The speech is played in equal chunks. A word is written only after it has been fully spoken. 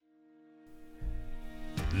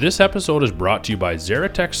This episode is brought to you by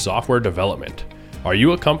Xeratech Software Development. Are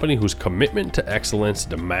you a company whose commitment to excellence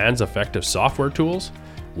demands effective software tools?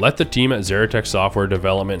 Let the team at Xeratech Software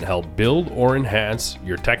Development help build or enhance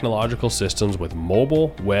your technological systems with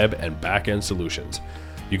mobile, web, and back-end solutions.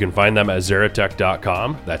 You can find them at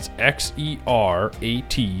xeratech.com. That's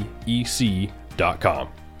XERATEC.com.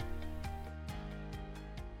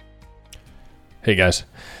 Hey guys,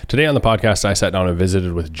 today on the podcast I sat down and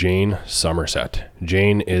visited with Jane Summersett.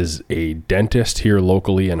 Jane is a dentist here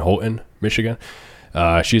locally in Houghton, Michigan.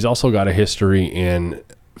 She's also got a history in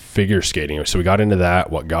figure skating. So we got into that,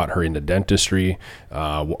 what got her into dentistry,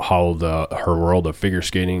 how her world of figure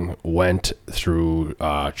skating went through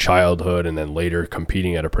childhood and then later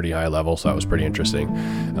competing at a pretty high level. So that was pretty interesting.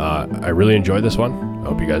 I really enjoyed this one. I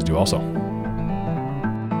hope you guys do also.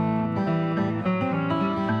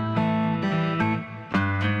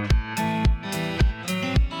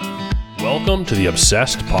 Welcome to the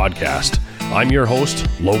Obsessed Podcast. I'm your host,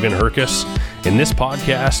 Logan Herkus. In this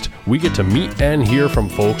podcast, we get to meet and hear from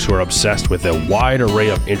folks who are obsessed with a wide array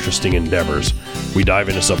of interesting endeavors. We dive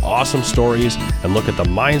into some awesome stories and look at the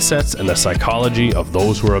mindsets and the psychology of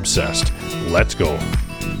those who are obsessed. Let's go.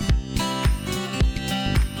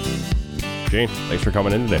 Jane, thanks for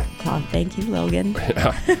coming in today. Oh, thank you, Logan.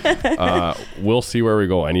 We'll see where we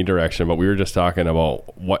go, any direction, but we were just talking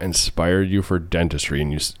about what inspired you for dentistry,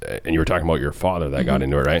 and you were talking about your father that got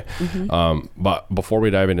into it, right? Mm-hmm. But before we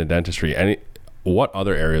dive into dentistry, what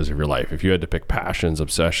other areas of your life, if you had to pick passions,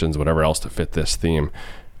 obsessions, whatever else to fit this theme,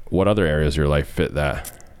 what other areas of your life fit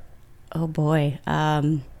that? Oh boy.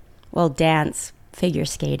 Well, dance, figure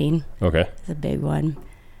skating. Okay. Is a big one.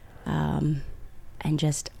 And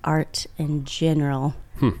just art in general,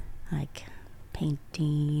 like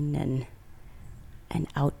painting and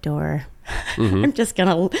outdoor. Mm-hmm. I'm just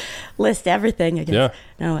gonna list everything, I guess.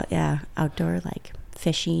 Outdoor, like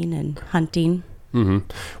fishing and hunting. Mm-hmm.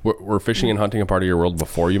 Were fishing and hunting a part of your world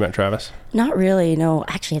before you met Travis? Not really, no.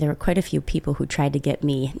 Actually, there were quite a few people who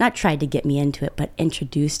not tried to get me into it, but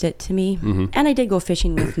introduced it to me. Mm-hmm. And I did go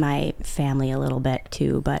fishing with my family a little bit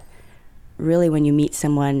too, but really when you meet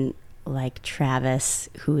someone like Travis,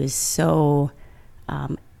 who is so,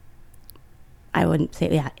 I wouldn't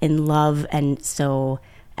say, in love and so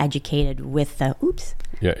educated with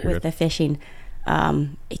the fishing,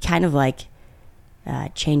 it kind of like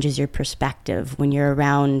changes your perspective when you're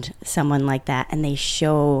around someone like that and they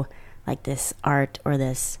show like this art or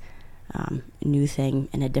this new thing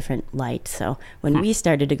in a different light. So when we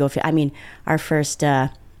started to go,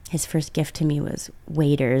 his first gift to me was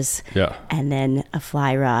waders, and then a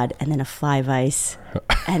fly rod, and then a fly vise,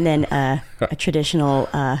 and then a traditional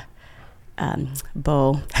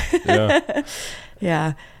bow.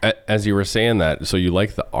 Yeah. As you were saying that, so you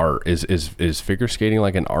like the art. Is figure skating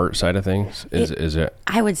like an art side of things? Is it?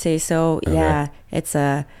 I would say so. Okay. Yeah. It's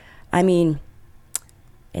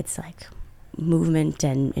it's like movement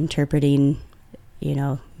and interpreting,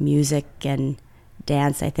 music and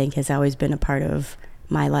dance. I think has always been a part of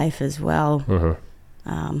my life as well.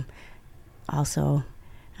 Mm-hmm. Also,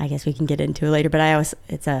 I guess we can get into it later, but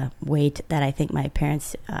it's a weight that I think my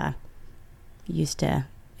parents it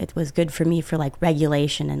was good for me for like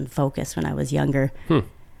regulation and focus when I was younger.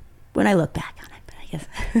 When I look back on it, but I guess.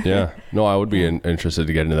 Yeah. No, I would be interested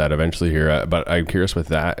to get into that eventually here. But I'm curious with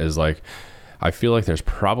that is like, I feel like there's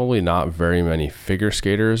probably not very many figure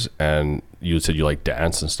skaters, and you said you like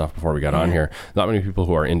dance and stuff before we got on here. Not many people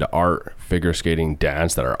who are into art, figure skating,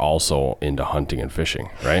 dance that are also into hunting and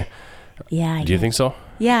fishing, right? Yeah. Do you think so?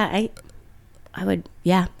 Yeah, I would.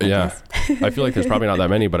 Yeah. I guess. I feel like there's probably not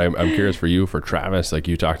that many, but I'm curious for you, for Travis, like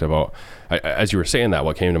you talked about, as you were saying that,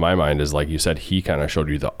 what came to my mind is like you said, he kind of showed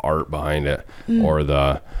you the art behind it, or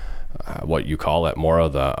the, what you call it, more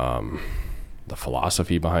of the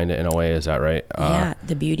philosophy behind it in a way. Is that right?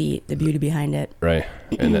 The beauty behind it. Right.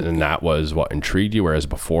 And that was what intrigued you, whereas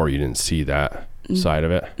before you didn't see that side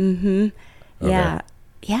of it. Mm-hmm. Okay.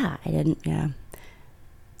 Yeah. I didn't. Yeah.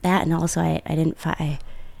 That, and also I didn't find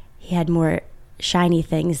he had more shiny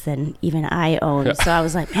things than even I owned. Yeah. So I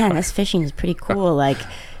was like, man, this fishing is pretty cool. Like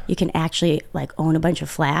you can actually like own a bunch of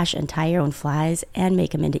flash and tie your own flies and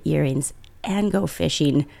make them into earrings and go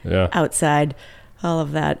fishing outside, all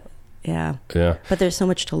of that. Yeah. But there's so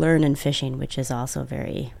much to learn in fishing, which is also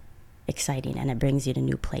very exciting, and it brings you to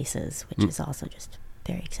new places, which is also just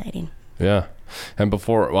very exciting. Yeah. And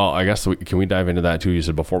I guess can we dive into that too? You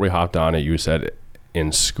said before we hopped on it, you said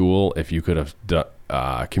in school, if you could have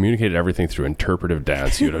communicated everything through interpretive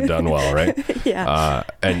dance, you'd have done well, right? Yeah.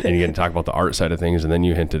 And you can talk about the art side of things, and then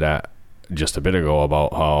you hinted at just a bit ago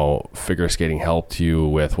about how figure skating helped you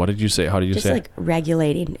with, what did you say? How did you just say? Like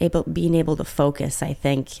regulating, being able to focus, I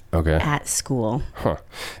think, at school. Huh.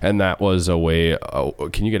 And that was a way,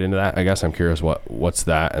 can you get into that? I guess I'm curious what's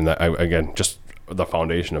that? And that, again, just the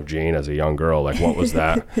foundation of Jane as a young girl, like what was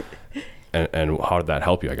that? and how did that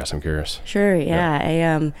help you? I guess I'm curious. Sure.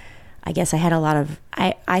 Yeah. I guess I had a lot of,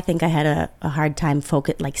 I think I had a hard time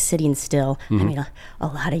focus, like sitting still. I mean, a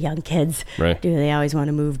lot of young kids do. They always want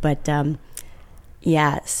to move. But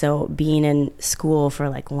so being in school for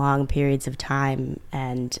like long periods of time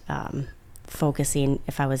and focusing,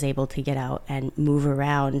 if I was able to get out and move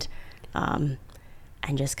around and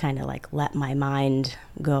just kind of like let my mind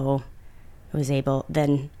go,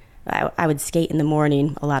 then I would skate in the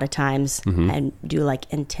morning a lot of times and do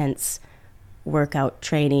like intense workout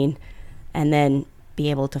training and then be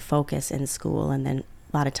able to focus in school, and then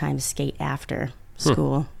a lot of times skate after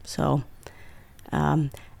school. So and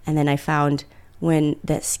then I found when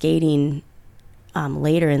that skating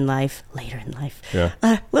later in life,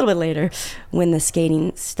 a little bit later, when the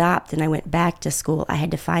skating stopped and I went back to school, I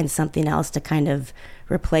had to find something else to kind of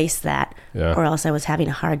replace that, or else I was having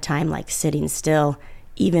a hard time like sitting still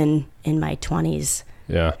even in my 20s.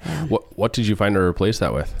 What did you find to replace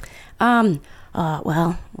that with?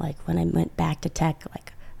 Well, like when I went back to tech,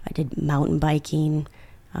 like I did mountain biking,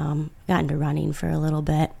 got into running for a little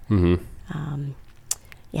bit.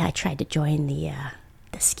 I tried to join the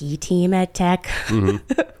ski team at tech,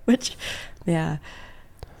 which, a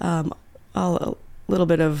little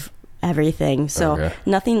bit of everything. So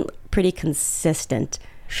nothing pretty consistent.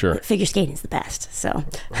 Sure. Figure skating is the best. So.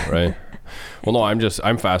 Right. Well, no,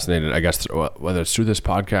 I'm fascinated, I guess, whether it's through this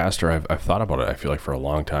podcast or I've thought about it, I feel like for a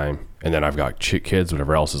long time. And then I've got kids,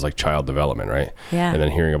 whatever else is like child development, right? Yeah. And then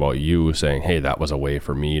hearing about you saying, hey, that was a way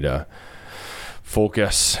for me to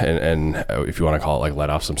focus and if you want to call it like let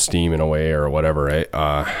off some steam in a way or whatever, right?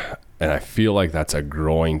 And I feel like that's a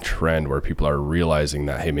growing trend where people are realizing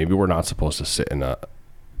that, hey, maybe we're not supposed to sit in a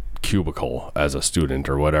cubicle as a student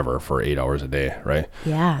or whatever for 8 hours a day, right?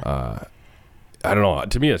 Yeah. I don't know.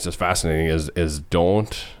 To me, it's just fascinating is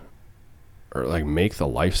don't, or like make the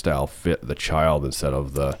lifestyle fit the child instead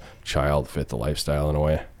of the child fit the lifestyle in a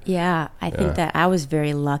way. Yeah. I think that I was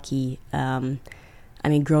very lucky. I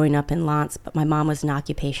mean, growing up in Lance, but my mom was an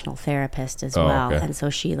occupational therapist as well. Okay. And so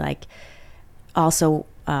she like also,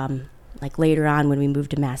 like later on when we moved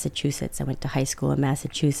to Massachusetts, I went to high school in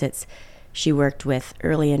Massachusetts. She worked with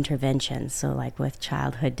early intervention. So like with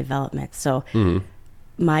childhood development. So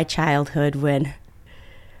my childhood, when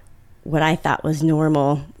what I thought was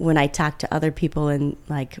normal when I talked to other people in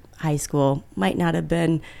like high school might not have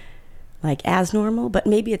been like as normal, but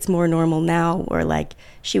maybe it's more normal now, or like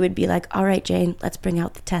she would be like, all right, Jane, let's bring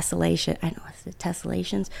out the tessellation. I don't know, the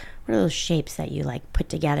tessellations. What are those shapes that you like put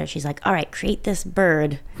together? She's like, all right, create this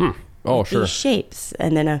bird. Oh, sure. These shapes.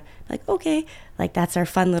 And then like, okay, like that's our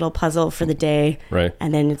fun little puzzle for the day. Right.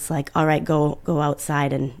 And then it's like, all right, go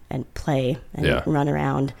outside and play and run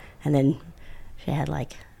around. And then she had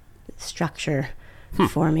like structure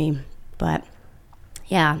for me. But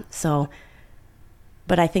so,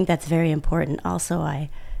 but I think that's very important. Also,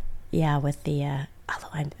 with the,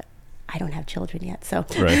 although I don't have children yet, so.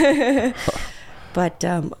 Right. But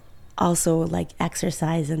also like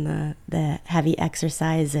exercise and the heavy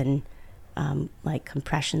exercise and like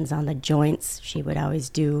compressions on the joints. She would always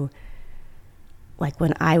do, like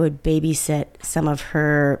when I would babysit some of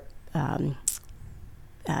her,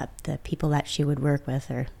 the people that she would work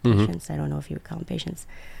with, or patients, I don't know if you would call them patients,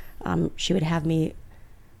 she would have me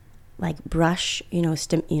like brush,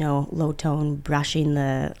 low tone brushing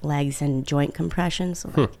the legs and joint compression. So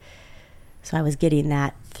like, so I was getting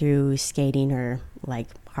that through skating or like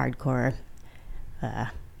hardcore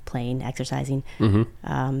playing, exercising.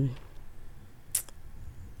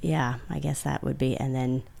 I guess that would be. And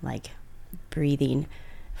then like breathing,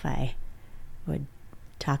 if I would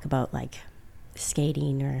talk about like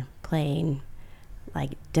skating or playing,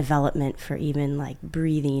 like development for even like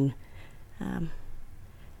breathing. I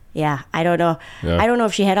don't know. I don't know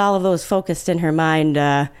if she had all of those focused in her mind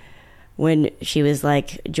when she was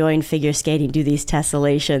like, join figure skating, do these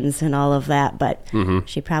tessellations and all of that. But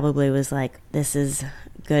she probably was like, this is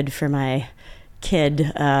good for my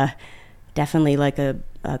kid. Definitely like a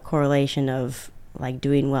correlation of like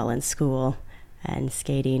doing well in school and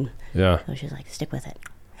skating. Yeah. So she's like, stick with it.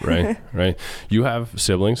 Right. You have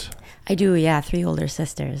siblings? I do. Yeah. 3 older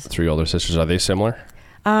sisters. 3 older sisters. Are they similar?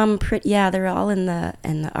 They're all in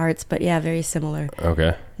the arts, but very similar.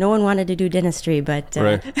 Okay. No one wanted to do dentistry, but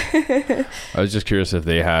right. I was just curious if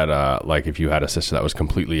they had like if you had a sister that was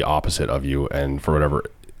completely opposite of you, and for whatever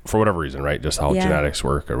for whatever reason, right? Just how Yeah. genetics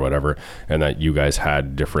work or whatever, and that you guys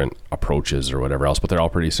had different approaches or whatever else, but they're all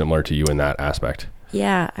pretty similar to you in that aspect.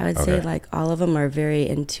 Yeah, I would say Okay. like all of them are very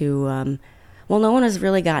into, well, no one has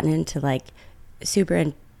really gotten into like super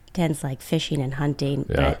intense like fishing and hunting,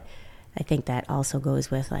 Yeah. but I think that also goes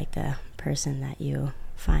with like the person that you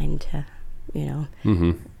find to, you know,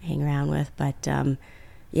 Mm-hmm. hang around with. But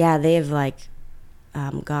yeah, they've like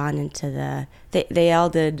gone into they all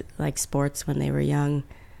did like sports when they were young.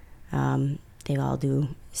 They all do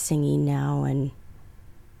singing now and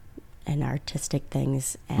artistic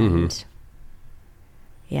things, and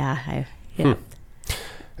yeah,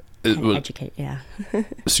 educate. Yeah.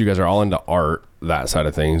 So you guys are all into art, that side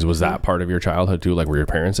of things. Was that part of your childhood too? Like, were your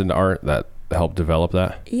parents into art that helped develop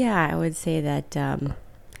that? Yeah, I would say that. I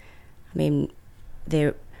mean,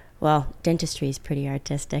 dentistry is pretty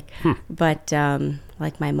artistic, but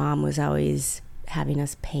like my mom was always having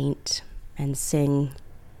us paint and sing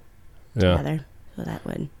together, so that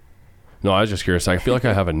would. No, I was just curious. I feel like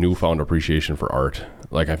I have a newfound appreciation for art.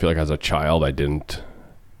 Like, I feel like as a child, it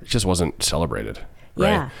just wasn't celebrated.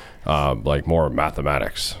 Right? Yeah. Like more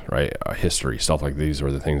mathematics, right? History, stuff like these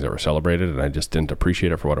were the things that were celebrated, and I just didn't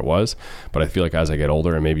appreciate it for what it was. But I feel like as I get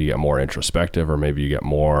older, and maybe you get more introspective, or maybe you get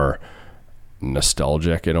more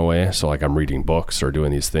nostalgic in a way. So like I'm reading books or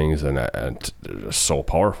doing these things, and it's so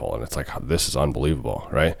powerful, and it's like, this is unbelievable,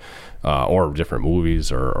 right? Or different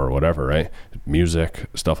movies or whatever, right? Music,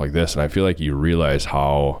 stuff like this. And I feel like you realize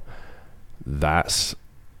how that's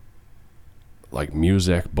like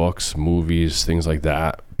music, books, movies, things like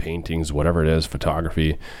that, paintings, whatever it is,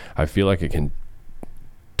 photography. I feel like it can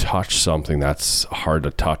touch something that's hard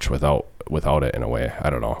to touch without it in a way. I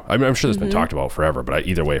don't know. I mean, I'm sure that's been talked about forever, but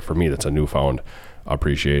either way, for me, that's a newfound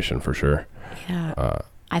appreciation for sure. Yeah.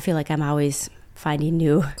 I feel like I'm always finding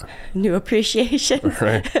new appreciations,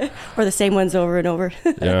 right? or the same ones over and over.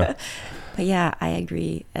 Yeah. But yeah, I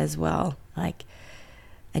agree as well. Like,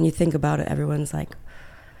 and you think about it, everyone's like,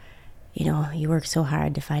 you know, you work so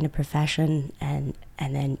hard to find a profession and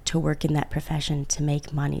then to work in that profession to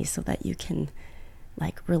make money so that you can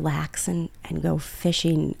like relax and go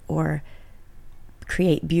fishing or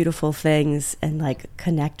create beautiful things and like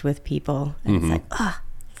connect with people. And it's like,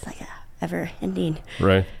 it's like a ever ending.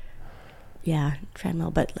 Right. Yeah,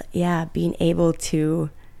 treadmill. But yeah, being able to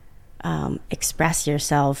express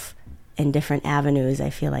yourself in different avenues, I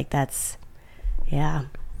feel like that's,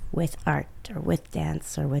 with art or with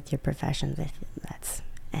dance or with your profession,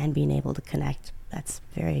 and being able to connect, that's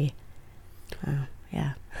very,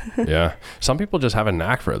 Yeah. Some people just have a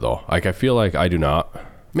knack for it though. Like, I feel like I do not.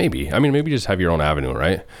 Maybe just have your own avenue,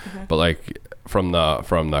 right? But like from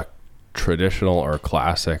the traditional or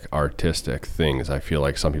classic artistic things, I feel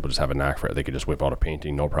like some people just have a knack for it. They could just whip out a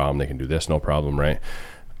painting, no problem. They can do this, no problem, right?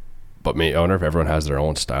 But I wonder if everyone has their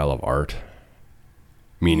own style of art.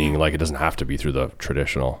 Meaning, like, it doesn't have to be through the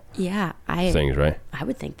traditional things, right? I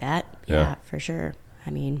would think that. Yeah. Yeah, for sure.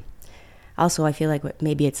 I mean, also, I feel like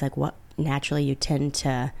maybe it's like what naturally you tend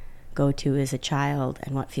to go to as a child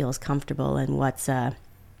and what feels comfortable and what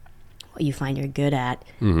you find you're good at.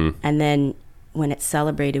 And then when it's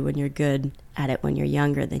celebrated when you're good at it when you're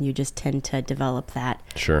younger, then you just tend to develop that.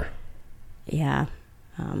 Sure. Yeah.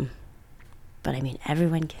 But I mean,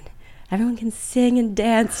 everyone can sing and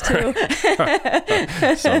dance too.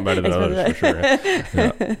 Some better than others, for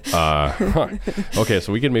sure. Yeah. Okay,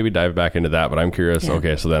 so we can maybe dive back into that, but I'm curious. Yeah.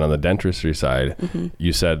 Okay, so then on the dentistry side,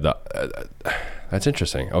 you said that's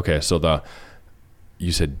interesting. Okay, so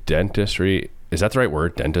you said dentistry. Is that the right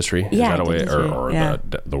word? Dentistry? Yeah. Is that a way, dentistry, or yeah.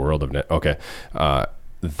 the world of okay?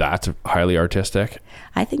 That's highly artistic.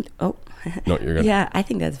 I think. Oh. No, you're good. Yeah, I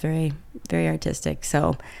think that's very, very artistic.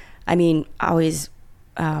 So, I mean, always.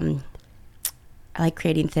 I like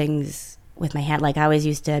creating things with my hand. Like I always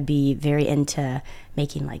used to be very into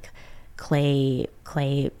making like clay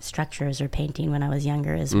structures or painting when I was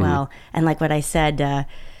younger as well. And like what I said,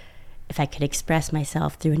 if I could express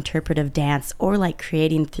myself through interpretive dance or like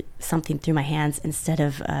creating something through my hands instead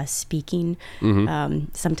of speaking,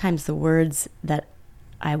 sometimes the words that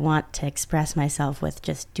I want to express myself with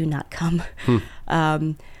just do not come.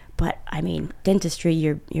 But I mean, dentistry,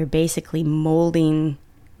 you're basically molding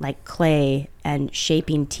like clay and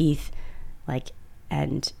shaping teeth,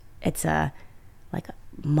 and it's a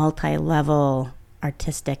multi-level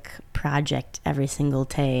artistic project every single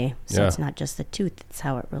day. So it's not just the tooth; it's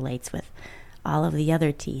how it relates with all of the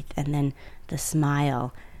other teeth, and then the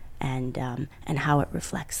smile, and how it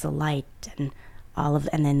reflects the light, and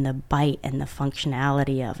and then the bite and the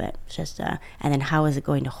functionality of it. It's just and then how is it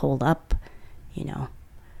going to hold up, you know,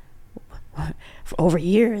 for over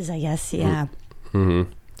years? I guess, yeah.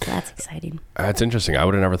 That's exciting. That's interesting. I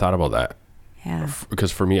would have never thought about that. Yeah.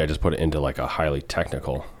 Because for me, I just put it into like a highly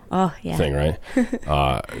technical thing, right?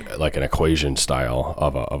 Like an equation style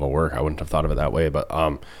of a work. I wouldn't have thought of it that way. But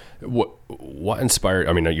what inspired?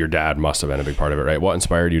 I mean, your dad must have been a big part of it, right? What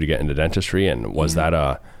inspired you to get into dentistry, and was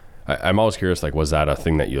that I'm always curious, like, was that a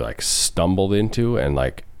thing that you like stumbled into and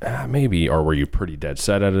like maybe, or were you pretty dead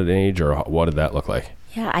set at an age, or what did that look like?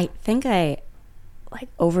 Yeah, I think like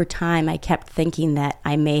over time, I kept thinking that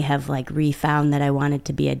I may have like refound that I wanted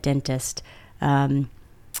to be a dentist.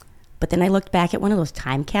 But then I looked back at one of those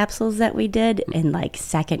time capsules that we did in like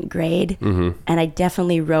second grade, and I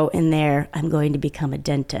definitely wrote in there, I'm going to become a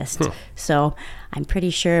dentist. So I'm pretty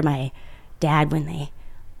sure my dad, when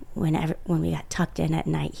we got tucked in at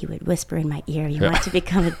night, he would whisper in my ear, you want to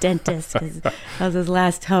become a dentist, because that was his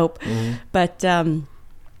last hope. But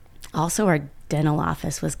also our dental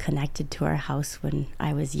office was connected to our house when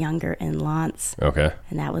I was younger in Lawrence. Okay.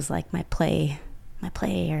 And that was like my play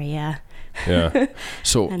area. Yeah.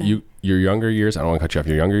 So your younger years, I don't want to cut you off,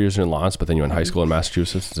 your younger years are in Lawrence, but then you went high school in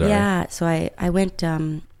Massachusetts, is that right? Yeah. So I went,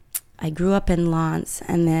 I grew up in Lawrence,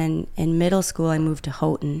 and then in middle school I moved to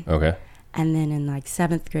Houghton. Okay. And then in like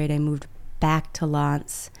 7th grade I moved back to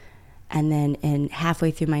Lawrence. And then in halfway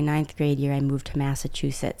through my 9th grade year I moved to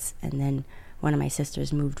Massachusetts. And then one of my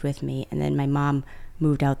sisters moved with me. And then my mom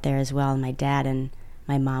moved out there as well. And my dad and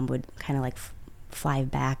my mom would kind of like fly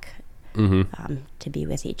back to be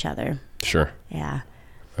with each other. Sure. Yeah.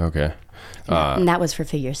 Okay. And that was for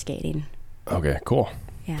figure skating. Okay, cool.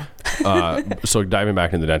 Yeah. So diving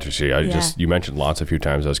back into dentistry, you mentioned lots a few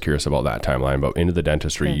times. I was curious about that timeline, but into the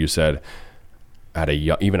dentistry, you said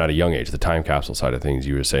even at a young age, the time capsule side of things,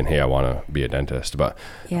 you were saying, hey, I want to be a dentist, but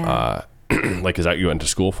like, is that you went to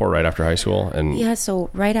school for right after high school? And yeah. So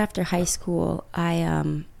right after high school,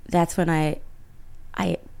 that's when I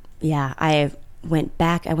went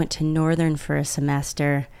back. I went to Northern for a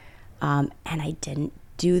semester, and I didn't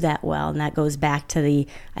do that well. And that goes back to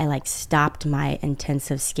I like stopped my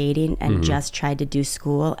intensive skating and just tried to do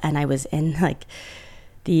school. And I was in like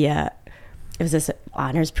it was this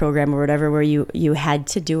honors program or whatever, where you had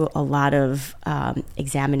to do a lot of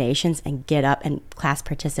examinations and get up, and class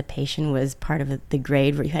participation was part of the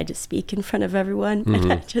grade where you had to speak in front of everyone.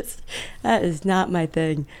 And that is not my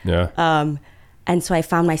thing. Yeah. And so I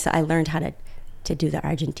found myself, I learned how to do the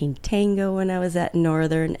Argentine tango when I was at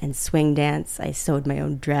Northern, and swing dance. I sewed my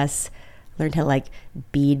own dress, learned how to like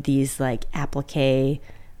bead these like applique,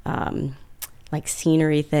 like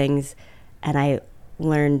scenery things. And I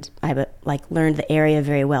learned the area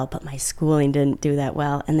very well, but my schooling didn't do that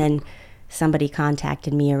well. And then somebody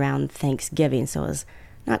contacted me around Thanksgiving, so it was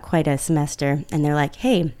not quite a semester. And they're like,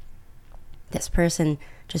 hey, this person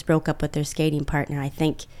just broke up with their skating partner. I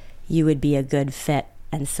think you would be a good fit.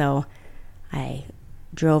 And so I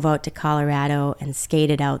drove out to Colorado and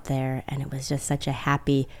skated out there, and it was just such a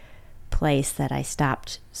happy place that I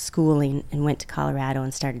stopped schooling and went to Colorado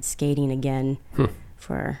and started skating again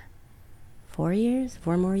for 4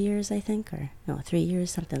 more years, I think, or no, 3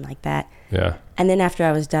 years, something like that. Yeah. And then after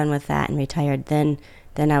I was done with that and retired, then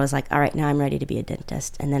I was like, all right, now I'm ready to be a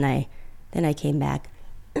dentist. And then I came back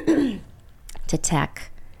to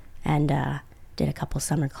Tech and did a couple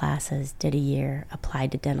summer classes, did a year,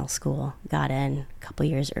 applied to dental school, got in a couple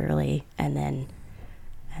years early, and then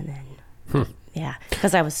yeah,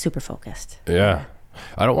 because I was super focused. Yeah.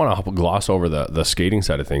 I don't want to gloss over the skating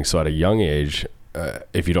side of things. So at a young age,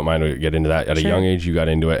 if you don't mind to get into that, at a young age you got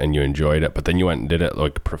into it and you enjoyed it, but then you went and did it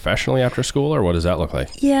like professionally after school, or what does that look like?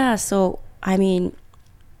 Yeah. So, I mean,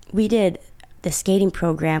 the skating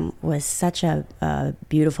program was such a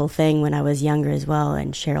beautiful thing when I was younger as well.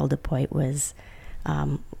 And Cheryl DePoit was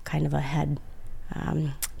kind of a head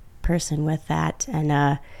person with that. And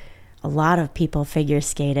a lot of people figure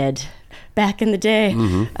skated back in the day.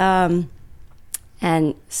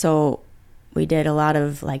 And so we did a lot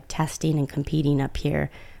of like testing and competing up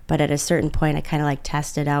here. But at a certain point, I kind of like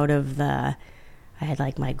tested out of I had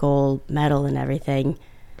like my gold medal and everything.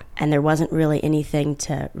 And there wasn't really anything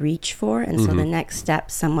to reach for. And so the next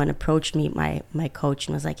step, someone approached me, my coach,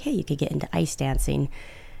 and was like, hey, you could get into ice dancing.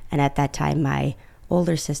 And at that time, my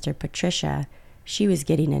older sister, Patricia, she was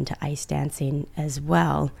getting into ice dancing as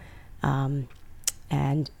well.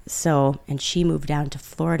 And she moved down to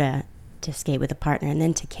Florida to skate with a partner, and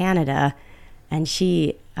then to Canada. And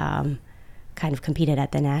she kind of competed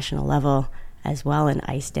at the national level as well in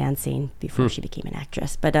ice dancing before she became an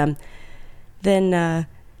actress. But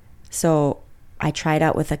so I tried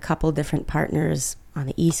out with a couple different partners on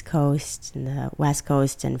the East Coast and the West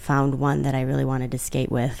Coast, and found one that I really wanted to skate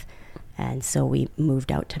with. And so we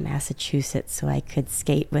moved out to Massachusetts so I could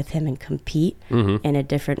skate with him and compete in a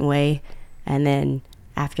different way. And then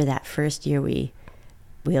after that first year, we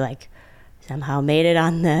like somehow made it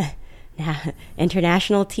on the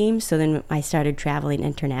international team. So then I started traveling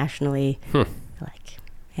internationally,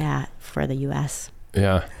 for the U.S.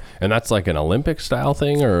 Yeah. And that's like an Olympic style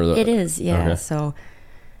thing, or? It is, yeah. Okay.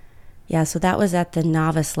 So that was at the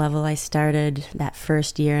novice level. I started that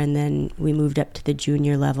first year, and then we moved up to the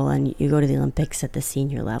junior level, and you go to the Olympics at the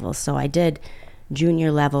senior level. So I did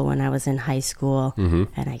junior level when I was in high school, and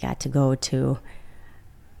I got to go to,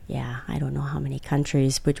 I don't know how many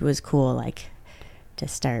countries, which was cool, like to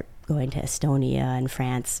start going to Estonia and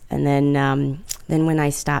France. And then when I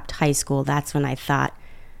stopped high school, that's when I thought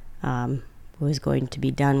was going to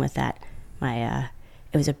be done with that.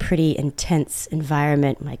 It was a pretty intense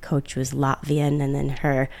environment. My coach was Latvian, and then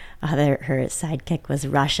her sidekick was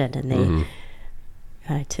Russian, and they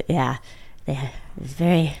was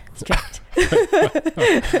very strict.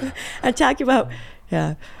 I'm talking about,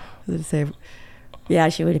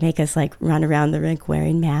 she would make us like run around the rink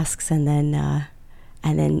wearing masks, and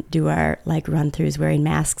then do our like run throughs wearing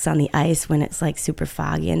masks on the ice when it's like super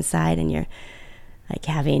foggy inside, and you're like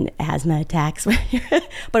having asthma attacks.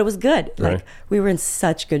 But it was good. Right. Like we were in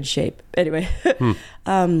such good shape. Anyway.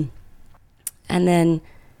 And then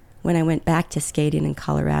when I went back to skating in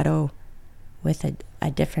Colorado with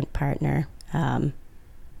a different partner, then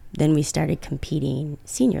we started competing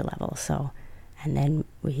senior level. So, and then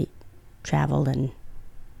we traveled, and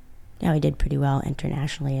we did pretty well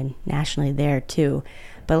internationally and nationally there too.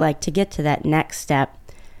 But like to get to that next step,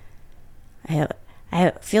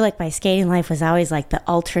 I feel like my skating life was always like the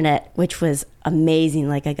alternate, which was amazing.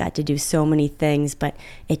 Like I got to do so many things, but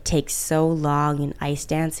it takes so long in ice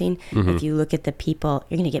dancing. If you look at the people,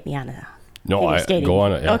 you're going to get me on it. No, go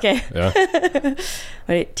on it. Yeah. Okay. Yeah.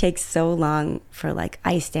 But it takes so long for like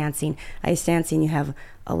ice dancing. Ice dancing, you have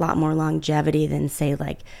a lot more longevity than say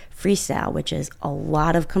like freestyle, which is a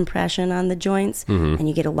lot of compression on the joints, and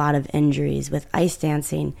you get a lot of injuries. With ice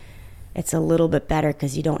dancing, it's a little bit better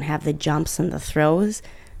because you don't have the jumps and the throws.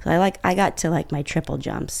 So I got to like my triple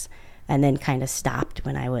jumps, and then kind of stopped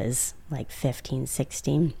when I was like 15,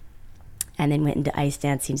 16, and then went into ice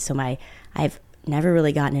dancing. So I've never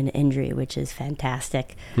really gotten an injury, which is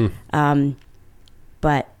fantastic.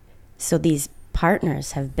 But so these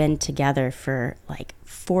partners have been together for like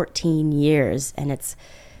 14 years, and it's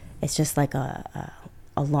just like a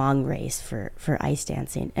long race for ice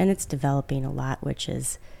dancing, and it's developing a lot, which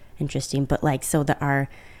is interesting. But like, so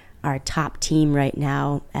our top team right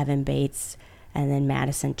now, Evan Bates and then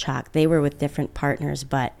Madison Chalk, they were with different partners,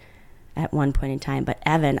 but at one point in time. But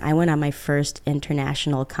Evan, I went on my first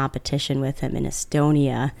international competition with him in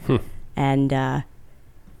Estonia,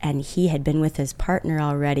 and he had been with his partner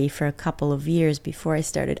already for a couple of years before I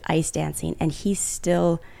started ice dancing, and he's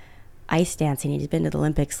still ice dancing. He's been to the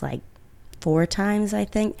Olympics like 4 times, I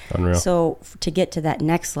think. Unreal. So to get to that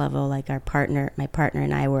next level, like my partner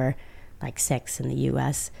and I were like 6 in the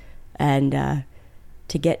U.S. And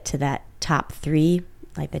to get to that top 3,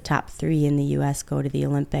 like the top 3 in the U.S. go to the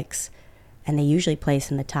Olympics, and they usually place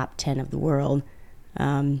in the top 10 of the world.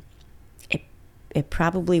 It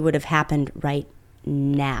probably would have happened right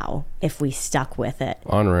now if we stuck with it.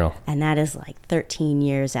 Unreal. And that is like 13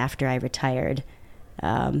 years after I retired,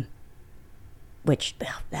 which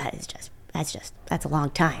that's a long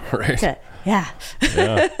time. Right. Yeah.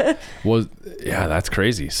 Well, yeah, that's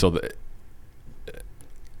crazy. So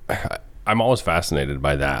I'm always fascinated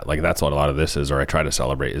by that. Like that's what a lot of this is, or I try to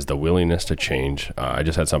celebrate, is the willingness to change. I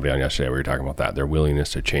just had somebody on yesterday where we were talking about that, their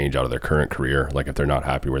willingness to change out of their current career, like if they're not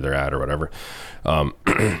happy where they're at or whatever.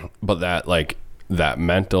 But that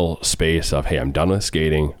mental space of, hey, I'm done with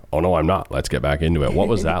skating. Oh no, I'm not. Let's get back into it. What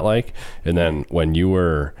was that like? And then when you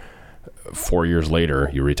were 4 years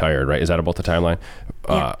later, you retired, right? Is that about the timeline?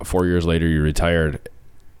 Yeah. 4 years later, you retired.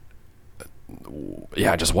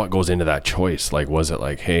 Yeah, just what goes into that choice? Like, was it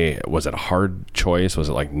like, hey, was it a hard choice? Was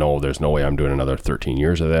it like, no, there's no way I'm doing another 13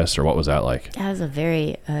 years of this? Or what was that like? That was a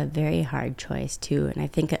very hard choice too. And I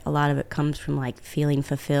think a lot of it comes from like feeling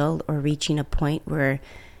fulfilled or reaching a point where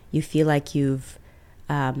you feel like you've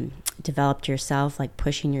developed yourself, like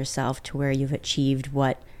pushing yourself to where you've achieved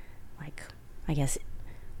what, like, I guess,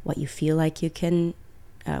 what you feel like you can,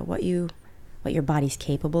 what your body's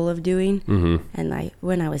capable of doing. And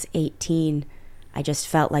when I was 18, I just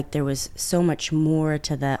felt like there was so much more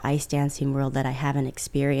to the ice dancing world that I haven't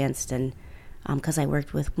experienced. And because I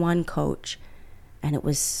worked with one coach, and it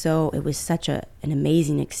was such an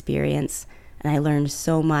amazing experience, and I learned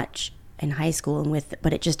so much in high school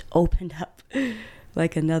but it just opened up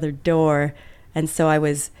like another door. And so I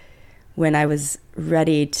was when I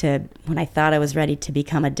thought I was ready to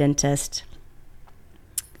become a dentist,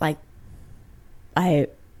 like I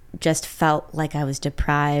just felt like I was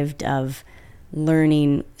deprived of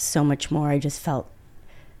learning so much more. I just felt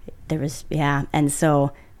there was, And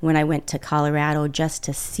so when I went to Colorado just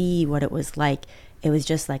to see what it was like, it was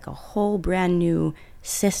just like a whole brand new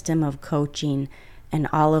system of coaching and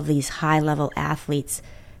all of these high level athletes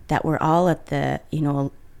that were all at the,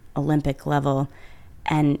 Olympic level.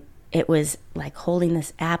 And it was like holding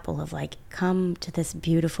this apple of like, come to this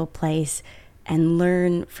beautiful place and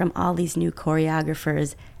learn from all these new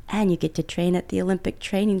choreographers. And you get to train at the Olympic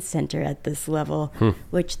Training Center at this level,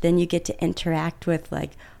 which then you get to interact with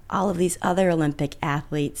like all of these other Olympic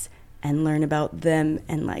athletes and learn about them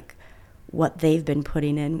and like what they've been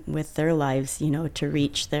putting in with their lives, to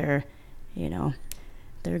reach their,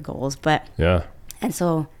 their goals. But and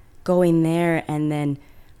so going there and then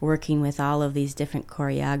working with all of these different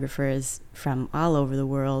choreographers from all over the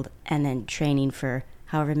world and then training for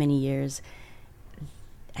however many years.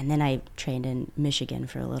 And then I trained in Michigan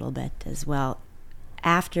for a little bit as well.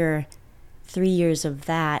 After 3 years of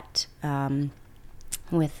that,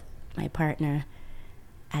 with my partner,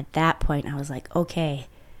 at that point I was like, okay,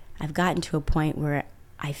 I've gotten to a point where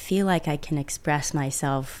I feel like I can express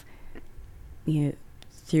myself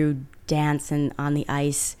through dance and on the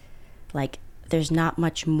ice. Like there's not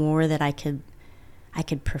much more that I could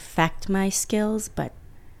perfect my skills, but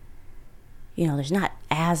there's not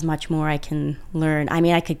as much more I can learn. I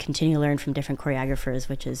mean, I could continue to learn from different choreographers,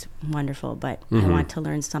 which is wonderful, but I want to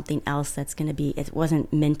learn something else that's going to be, it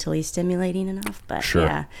wasn't mentally stimulating enough, but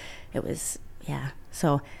it was,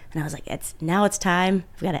 So, and I was like, now it's time.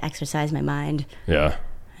 I've got to exercise my mind. Yeah.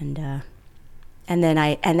 And then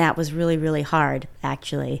and that was really, really hard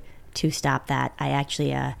actually to stop that. I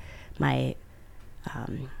actually, the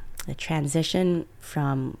transition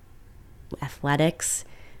from athletics,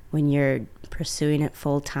 when you're pursuing it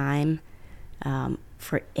full time,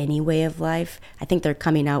 for any way of life, I think they're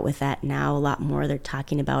coming out with that now a lot more. They're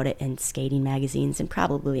talking about it in skating magazines and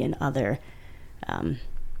probably in other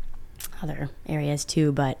areas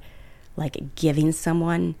too, but like giving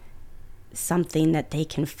someone something that they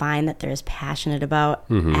can find that they're as passionate about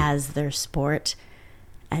as their sport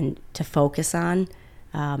and to focus on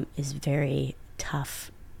is very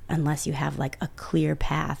tough unless you have like a clear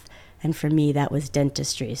path. And for me, that was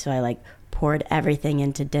dentistry. So I like poured everything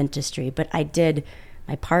into dentistry. But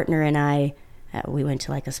my partner and I, we went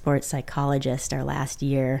to like a sports psychologist our last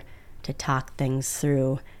year to talk things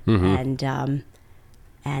through. And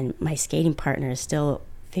my skating partner is still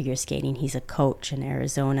figure skating. He's a coach in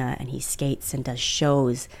Arizona and he skates and does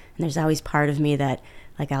shows. And there's always part of me that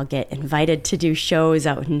like I'll get invited to do shows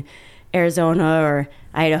out in Arizona or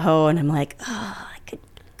Idaho. And I'm like, oh, I could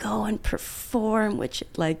go and perform, which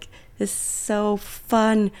like is so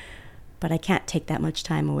fun, but I can't take that much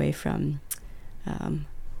time away from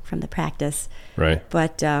the practice. Right.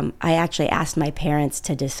 But I actually asked my parents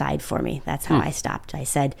to decide for me. That's how I stopped. I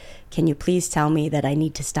said, "Can you please tell me that I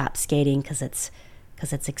need to stop skating because it's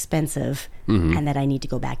expensive, and that I need to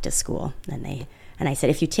go back to school?" And I said,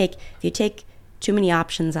 if you take too many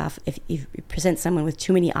options off, if you present someone with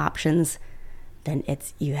too many options, then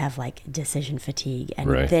you have like decision fatigue, and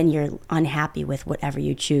then you're unhappy with whatever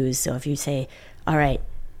you choose. So if you say, all right,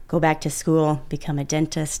 go back to school, become a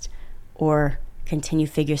dentist, or continue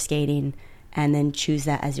figure skating, and then choose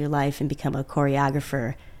that as your life and become a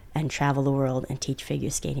choreographer and travel the world and teach figure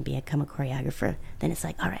skating, become a choreographer, then it's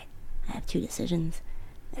like, all right, I have two decisions.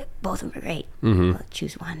 Both of them are great. I'll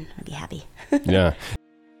choose one. I'll be happy. Yeah.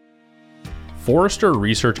 Forrester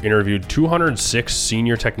Research interviewed 206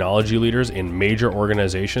 senior technology leaders in major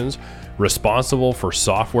organizations responsible for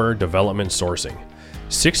software development sourcing.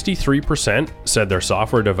 63% said their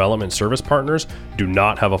software development service partners do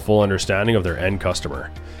not have a full understanding of their end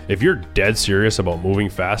customer. If you're dead serious about moving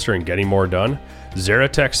faster and getting more done,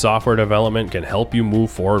 Xeratech Software Development can help you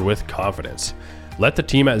move forward with confidence. Let the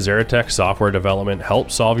team at Xeratech Software Development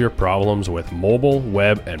help solve your problems with mobile,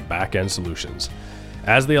 web, and back-end solutions.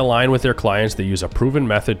 As they align with their clients, they use a proven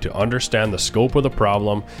method to understand the scope of the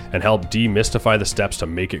problem and help demystify the steps to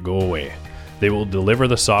make it go away. They will deliver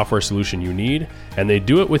the software solution you need, and they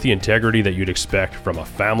do it with the integrity that you'd expect from a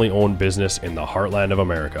family-owned business in the heartland of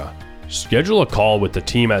America. Schedule a call with the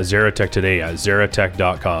team at Xeratech today at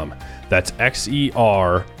xeratech.com. That's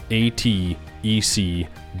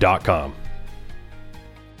XERATEC.com.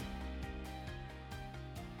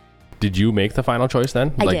 Did you make the final choice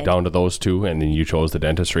then? I did. Down to those two, and then you chose the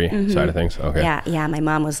dentistry side of things? Okay. Yeah. My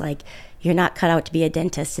mom was like, you're not cut out to be a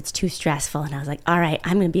dentist. It's too stressful. And I was like, all right,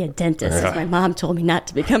 I'm going to be a dentist. Yeah. 'Cause my mom told me not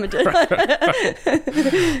to become a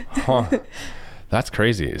dentist. Huh. That's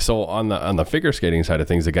crazy. So on the figure skating side of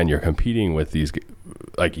things, again, you're competing with these,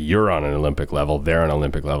 like you're on an Olympic level, they're on an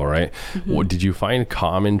Olympic level, right? What, did you find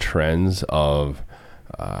common trends of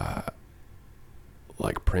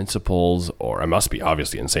like principles, or it must be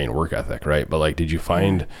obviously insane work ethic, right? But like, did you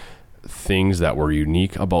find things that were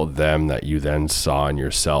unique about them that you then saw in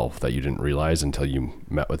yourself that you didn't realize until you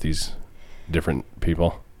met with these different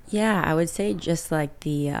people? Yeah, I would say just like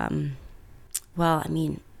the, well, I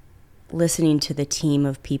mean, listening to the team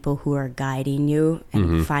of people who are guiding you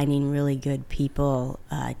and finding really good people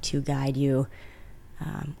to guide you,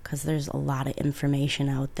 because there's a lot of information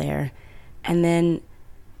out there. And then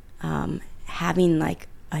having like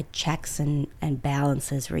a checks and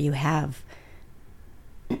balances where you have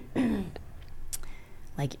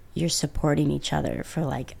like you're supporting each other for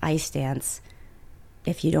like ice dance.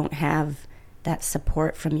 If you don't have that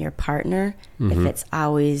support from your partner, if it's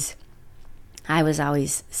always, I was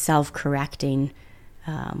always self-correcting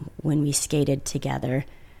when we skated together,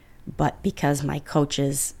 but because my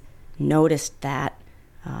coaches noticed that,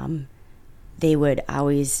 they would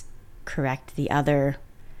always correct the other.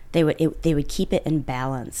 They would keep it in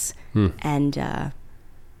balance, and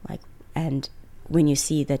and when you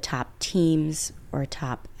see the top teams or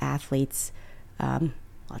top athletes,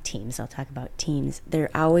 teams, I'll talk about teams,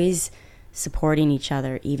 they're always supporting each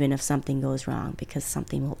other even if something goes wrong, because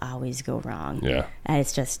something will always go wrong. Yeah. And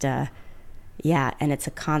it's just, and it's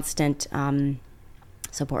a constant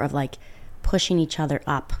support of like pushing each other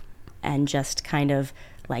up and just kind of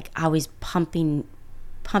like always pumping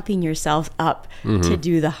yourself up to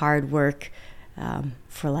do the hard work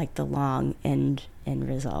for like the long end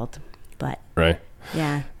result. But right.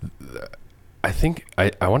 Yeah. I think,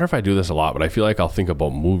 I wonder if I do this a lot, but I feel like I'll think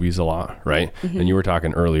about movies a lot, right? And you were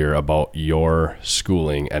talking earlier about your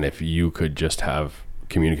schooling and if you could just have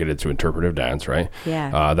communicated through interpretive dance, right?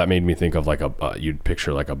 Yeah. That made me think of like you'd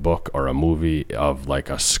picture like a book or a movie of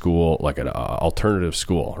like a school, like an alternative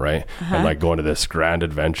school, right? And like going to this grand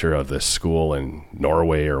adventure of this school in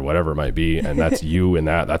Norway or whatever it might be. And that's you in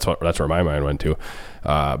that's where my mind went to.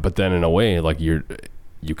 But then in a way, like you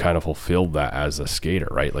kind of fulfilled that as a skater,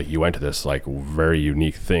 right? Like you went to this like very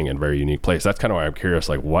unique thing and very unique place. That's kind of why I'm curious,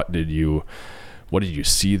 like what did you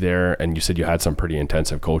see there? And you said you had some pretty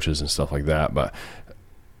intensive coaches and stuff like that, but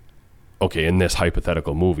okay, in this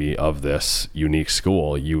hypothetical movie of this unique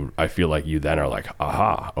school, I feel like you then are like,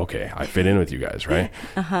 aha, okay, I fit in with you guys, right?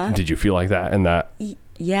 Did you feel like that in that?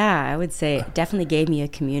 Yeah, I would say it definitely gave me a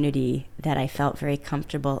community that I felt very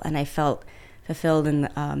comfortable and I felt fulfilled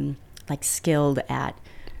and like skilled at.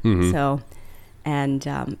 So, and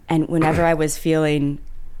whenever I was feeling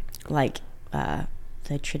like the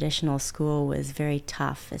traditional school was very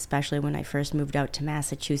tough, especially when I first moved out to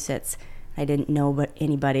Massachusetts, I didn't know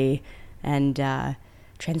anybody, and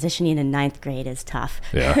transitioning in 9th grade is tough.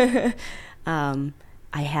 Yeah.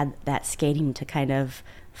 I had that skating to kind of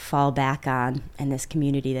fall back on and this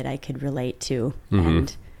community that I could relate to.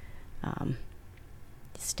 And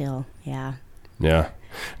still, yeah. Yeah.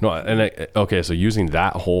 No, and okay, so using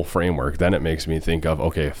that whole framework, then it makes me think of,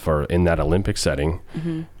 okay, for in that Olympic setting,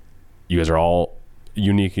 you guys are all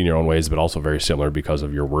unique in your own ways, but also very similar because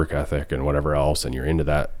of your work ethic and whatever else, and you're into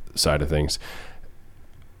that side of things.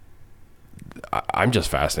 I'm just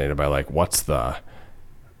fascinated by like what's the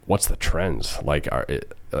trends like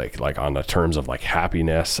like on the terms of like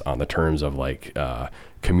happiness, on the terms of like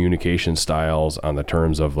communication styles, on the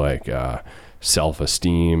terms of like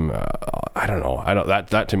self-esteem. I don't know.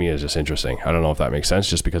 That to me is just interesting. I don't know if that makes sense,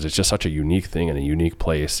 just because it's just such a unique thing in a unique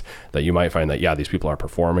place that you might find that, yeah, these people are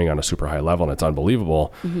performing on a super high level and it's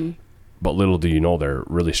unbelievable. But little do you know they're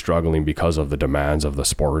really struggling because of the demands of the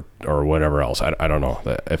sport or whatever else. I don't know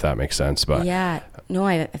if that makes sense. But yeah, no,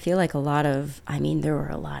 I feel like there were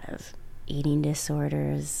a lot of eating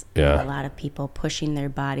disorders. Yeah. A lot of people pushing their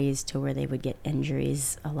bodies to where they would get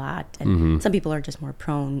injuries a lot. And some people are just more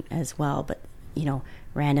prone as well. But,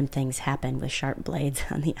 random things happen with sharp blades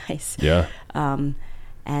on the ice. Yeah.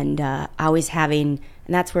 And always having,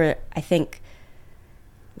 and that's where I think,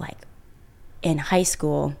 like, in high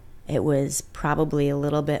school, it was probably a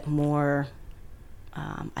little bit more,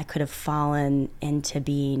 I could have fallen into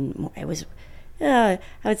being more, I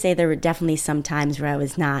would say there were definitely some times where I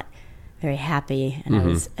was not very happy and I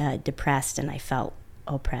was depressed and I felt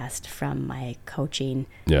oppressed from my coaching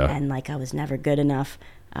and like I was never good enough.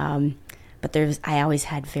 But I always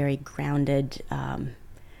had very grounded, I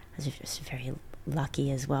was just very lucky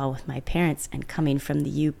as well with my parents and coming from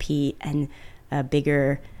the UP and a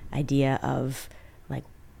bigger idea of like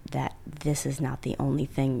that this is not the only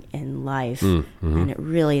thing in life. Mm-hmm.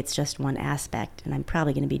 And it's just one aspect, and I'm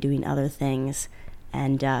probably going to be doing other things.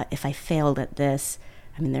 And if I failed at this,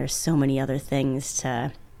 I mean, there's so many other things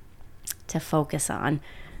to focus on.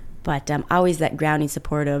 But always that grounding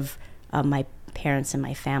support of my parents and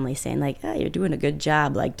my family saying, like, oh, you're doing a good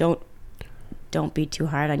job. Like, don't be too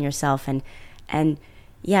hard on yourself. And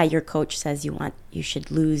yeah, your coach says you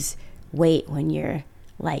should lose weight when you're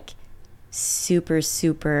like super,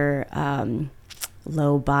 super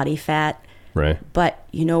low body fat. Right. But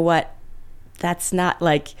you know what? That's not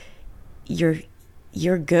like you're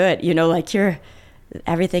good, like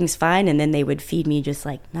everything's fine. And then they would feed me just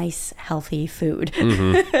like nice, healthy food.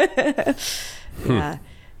 Mm-hmm.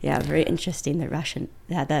 Yeah. Very interesting. The Russian,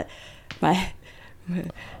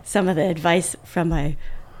 some of the advice from my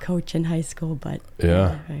coach in high school, but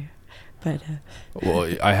well,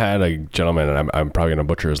 I had a gentleman, and I'm probably gonna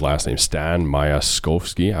butcher his last name, Stan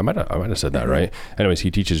Myaskovsky. I might have said that right. Anyways,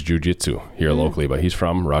 he teaches jiu-jitsu here locally, but he's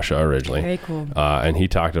from Russia originally. Very cool. And he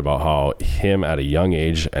talked about how him at a young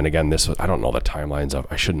age, and again, this I don't know the timelines of.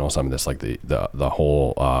 I should know some of this, like the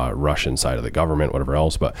whole Russian side of the government, whatever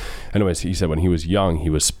else. But anyways, he said when he was young, he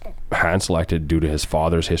was hand selected due to his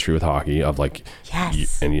father's history with hockey of like,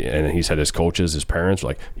 yes. And he said his coaches, his parents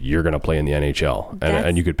were like, you're going to play in the NHL.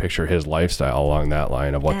 And you could picture his lifestyle along that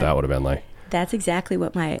line of what that would have been like. That's exactly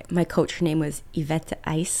what my coach, her name was Yvette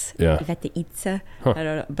Ice. Yeah. Yvette Itza. Huh. I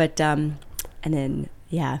don't know. But, and then,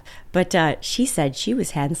 yeah. But she said she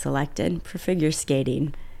was hand selected for figure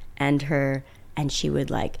skating, and she would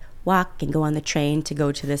like walk and go on the train to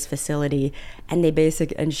go to this facility,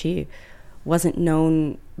 and she wasn't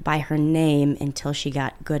known by her name until she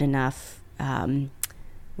got good enough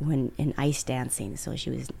when in ice dancing. So she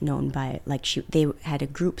was known by they had a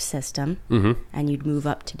group system, and you'd move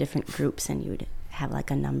up to different groups and you'd have like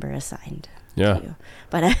a number assigned to you.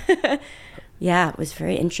 But yeah, it was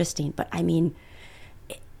very interesting. But I mean,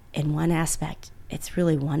 in one aspect, it's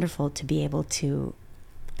really wonderful to be able to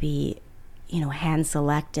be, hand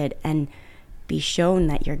selected and be shown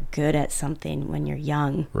that you're good at something when you're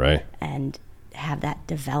young, right? And have that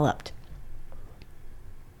developed.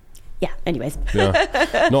 Yeah. Anyways.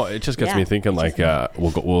 Yeah. No, it just gets me thinking. Like,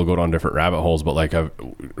 we'll go down different rabbit holes. But like,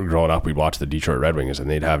 growing up, we'd watch the Detroit Red Wings, and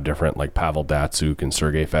they'd have different like Pavel Datsyuk and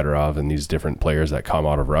Sergei Fedorov and these different players that come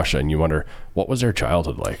out of Russia, and you wonder what was their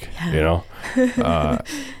childhood like. Yeah.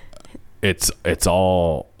 It's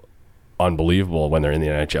all unbelievable when they're in the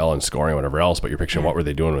NHL and scoring whatever else, but you're picturing what were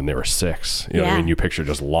they doing when they were 6? You know what I mean? You picture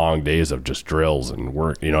just long days of just drills and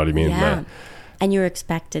work, you know what I mean? Yeah. And you're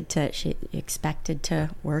expected to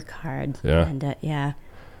work hard. Yeah. And under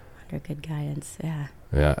good guidance. Yeah.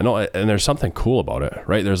 Yeah. No, and there's something cool about it,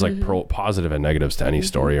 right? There's like positive and negatives to any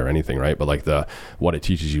story or anything, right? But like what it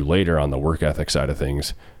teaches you later on the work ethic side of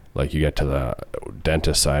things, like you get to the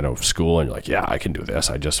dentist side of school and you're like, yeah, I can do this.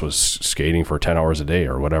 I just was skating for 10 hours a day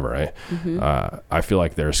or whatever, right? I feel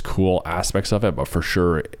like there's cool aspects of it, but for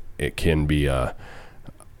sure it can be,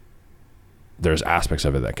 there's aspects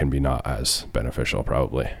of it that can be not as beneficial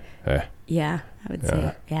probably. Yeah, I would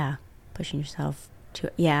say, pushing yourself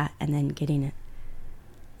to, and then getting it.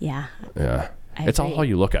 Yeah. Yeah. It's all how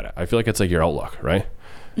you look at it. I feel like it's like your outlook, right?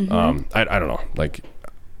 I don't know. Like,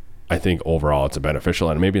 I think overall it's a beneficial,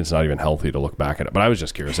 and maybe it's not even healthy to look back at it. But I was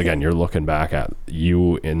just curious. Again, you're looking back at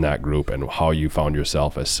you in that group and how you found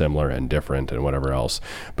yourself as similar and different and whatever else.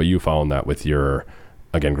 But you found that with your,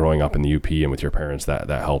 again, growing up in the UP and with your parents, that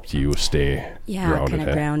helped you stay grounded. Kind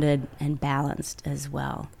of grounded and balanced as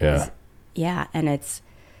well. Yeah. Yeah, and it's,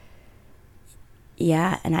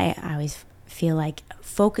 and I always feel like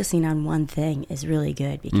focusing on one thing is really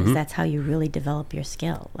good, because that's how you really develop your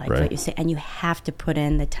skill, like what you say, and you have to put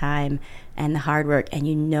in the time and the hard work, and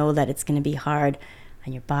you know that it's going to be hard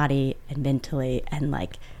on your body and mentally, and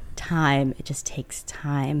like time, it just takes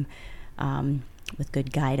time with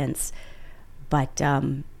good guidance, but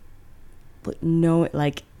no,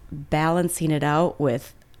 like balancing it out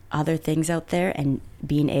with other things out there and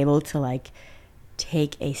being able to like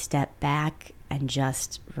take a step back and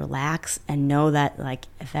just relax and know that like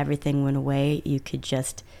if everything went away, you could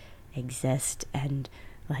just exist and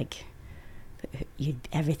like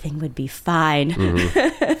everything would be fine.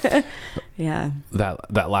 Yeah.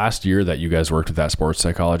 That last year that you guys worked with that sports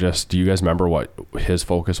psychologist, do you guys remember what his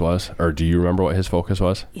focus was? Or do you remember what his focus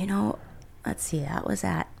was? Let's see, that was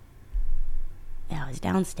it was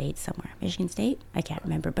downstate somewhere, Michigan State? I can't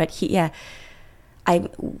remember, but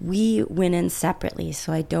we went in separately,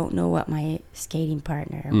 so I don't know what my skating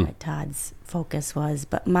partner, what Todd's focus was,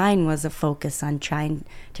 but mine was a focus on trying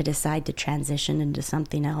to decide to transition into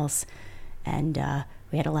something else and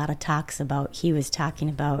we had a lot of talks about, he was talking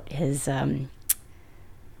about his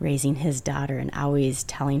raising his daughter and always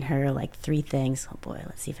telling her like 3 things. Oh boy,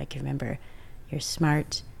 let's see if I can remember. You're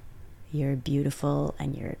smart, you're beautiful,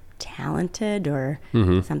 and you're talented, or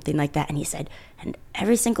something like that. And he said, and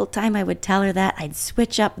every single time I would tell her that, I'd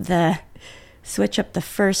switch up the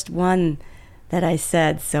first one that I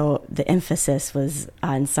said, so the emphasis was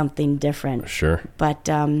on something different. Sure. But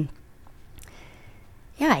yeah,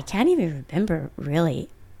 I can't even remember really.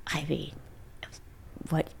 I mean,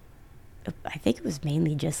 I think it was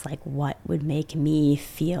mainly just like what would make me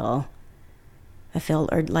feel,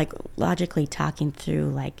 or like logically talking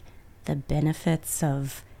through like the benefits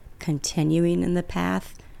of continuing in the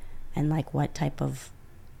path, and like what type of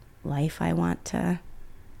life I want to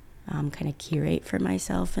kind of curate for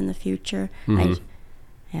myself in the future. And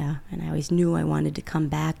I always knew I wanted to come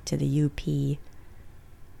back to the UP,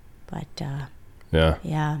 but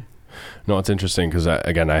yeah. No, it's interesting because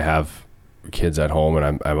again, I have kids at home,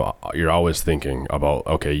 and you're always thinking about,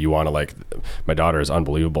 okay, you want to, like, my daughter is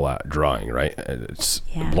unbelievable at drawing, right?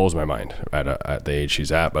 It blows my mind at the age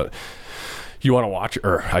she's at, but you want to watch,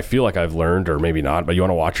 or I feel like I've learned, or maybe not, but you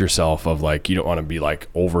want to watch yourself of like, you don't want to be like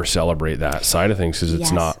over celebrate that side of things, because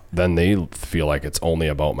it's not, then they feel like it's only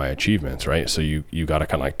about my achievements, right? So you got to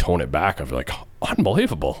kind of like tone it back of like,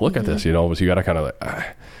 unbelievable, look at this, so you got to kind of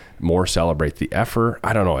like, more celebrate the effort.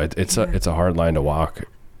 I don't know, it's a hard line to walk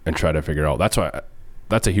and try to figure out. That's why,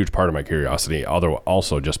 that's a huge part of my curiosity, although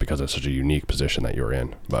also just because it's such a unique position that you're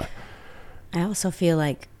in. But I also feel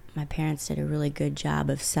like my parents did a really good job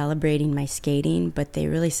of celebrating my skating, but they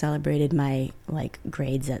really celebrated my like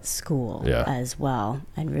grades at school as well.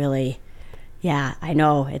 And really, I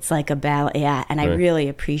know it's like a balance. And I really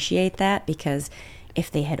appreciate that, because if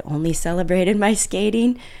they had only celebrated my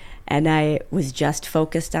skating and I was just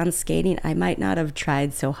focused on skating, I might not have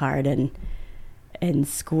tried so hard in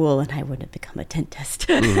school, and I wouldn't have become a dentist.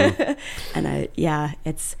 And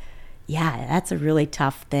that's a really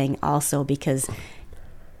tough thing also, because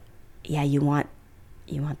you want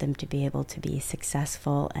them to be able to be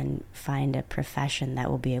successful and find a profession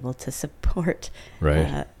that will be able to support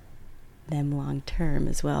them long term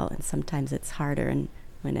as well. And sometimes it's harder, and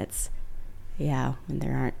when it's when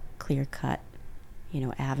there aren't clear cut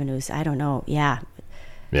avenues. I don't know. Yeah.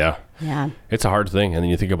 It's a hard thing. And then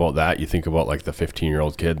you think about that, you think about like the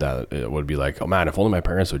 15-year-old kid that it would be like, oh man, if only my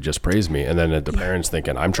parents would just praise me. And then the parents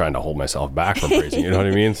thinking, I'm trying to hold myself back from praising, you know what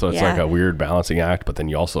I mean? So it's like a weird balancing act, but then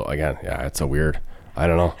you also, again, it's a weird, I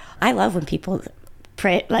don't know. I love when people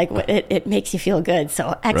pray, like it makes you feel good.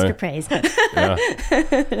 So extra praise. And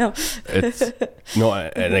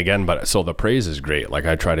again, but so the praise is great. Like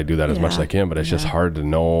I try to do that as much as I can, but it's just hard to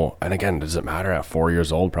know. And again, does it matter at 4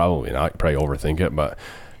 years old? Probably not. You probably overthink it, but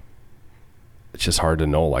it's just hard to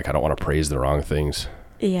know. Like I don't want to praise the wrong things.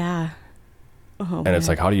 Yeah. And it's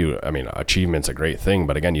like, how do you, I mean, achievement's a great thing,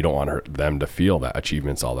 but again, you don't want them to feel that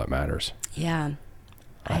achievement's all that matters. Yeah.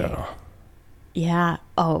 I don't know. Yeah.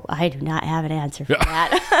 Oh, I do not have an answer for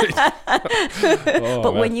that.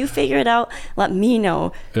 But when you figure it out, let me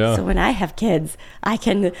know. Yeah. So when I have kids, I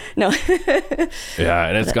can know.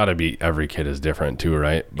 And it's got to be, every kid is different too,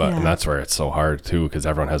 right? But and that's where it's so hard too, because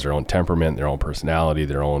everyone has their own temperament, their own personality,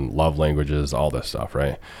 their own love languages, all this stuff,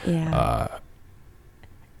 right? Yeah.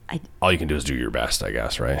 All you can do is do your best, I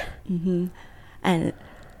guess, right? Mm-hmm. And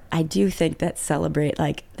I do think that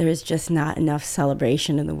there's just not enough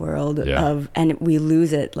celebration in the world and we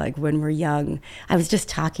lose it like when we're young. I was just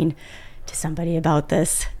talking to somebody about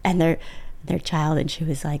this and their child, and she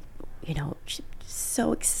was like, she's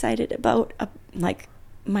so excited about like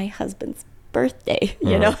my husband's birthday,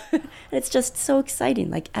 you know. And it's just so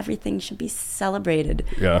exciting. Like everything should be celebrated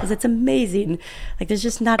because it's amazing. Like there's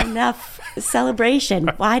just not enough celebration.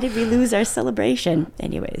 Why did we lose our celebration?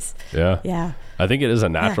 Anyways. Yeah. I think it is a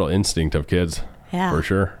natural instinct of kids. Yeah. For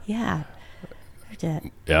sure. Yeah.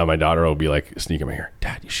 Yeah, my daughter will be like sneaking my ear,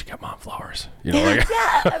 Dad, you should get Mom flowers. Like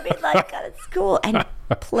I mean, like it's cool. And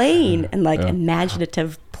playing and like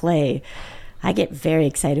imaginative play. I get very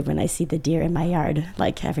excited when I see the deer in my yard,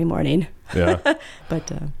 like every morning. Yeah.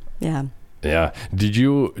 But Yeah. Do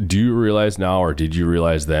you realize now, or did you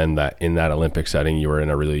realize then that in that Olympic setting, you were in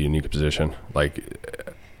a really unique position? Like,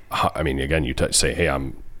 I mean, again, you say, hey,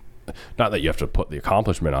 I'm not that you have to put the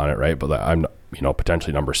accomplishment on it, right? But that I'm,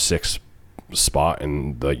 potentially number 6 spot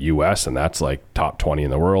in the US, and that's like top 20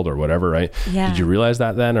 in the world or whatever, right? Yeah. Did you realize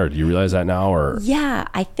that then, or do you realize that now? Or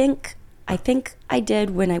I think I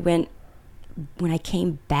did when I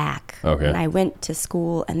came back. Okay. When I went to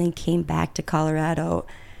school and then came back to Colorado,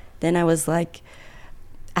 then I was like,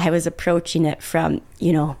 I was approaching it from,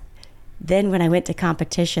 then when I went to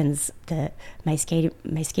competitions, my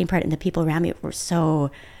skating part and the people around me were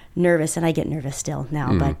so nervous, and I get nervous still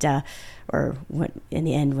now, but in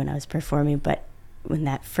the end when I was performing, but when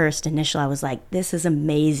that first initial, I was like, this is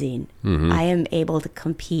amazing. I am able to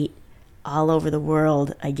compete all over the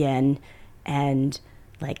world again and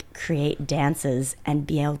like create dances and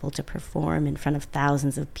be able to perform in front of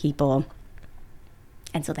thousands of people.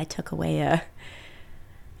 And so that took away a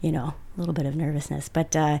little bit of nervousness,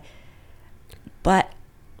 but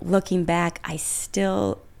looking back, I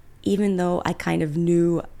still, even though I kind of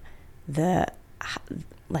knew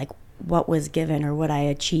what was given or what I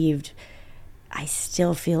achieved, I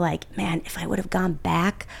still feel like, man, if I would have gone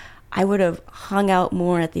back, I would have hung out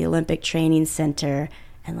more at the Olympic Training Center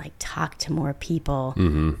and like talked to more people,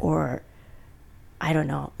 or I don't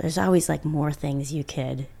know. There's always like more things you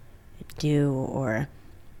could do or,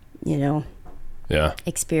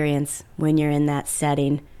 experience when you're in that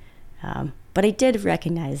setting. But I did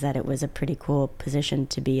recognize that it was a pretty cool position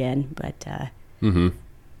to be in. But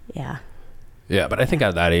yeah. Yeah, but I think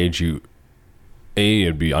at that age,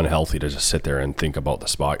 it'd be unhealthy to just sit there and think about the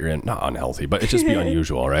spot you're in. Not unhealthy, but it'd just be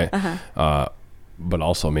unusual, right? But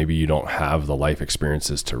also maybe you don't have the life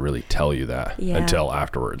experiences to really tell you that until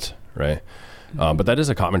afterwards, right? But that is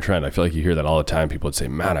a common trend. I feel like you hear that all the time. People would say,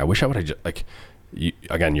 man, I wish I would have just,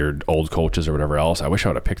 again, your old coaches or whatever else, I wish I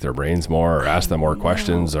would have picked their brains more or asked them more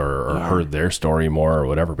questions or heard their story more or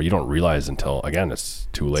whatever. But you don't realize until, again, it's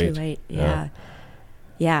too late. Too late, yeah.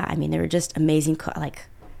 Yeah, I mean, they were just amazing,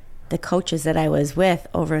 the coaches that I was with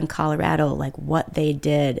over in Colorado, like what they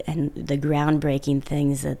did and the groundbreaking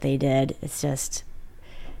things that they did. It's just,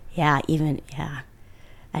 and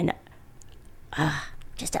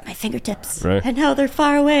just at my fingertips, right. And now they're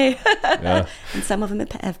far away. And some of them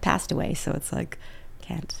have passed away, so it's like,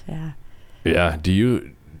 can't. Do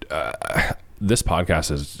you this podcast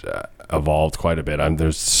has evolved quite a bit.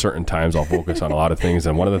 There's certain times I'll focus on a lot of things,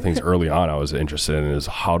 and one of the things early on I was interested in is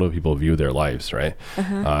how do people view their lives, right?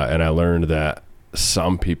 And I learned that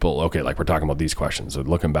some people, like we're talking about these questions, so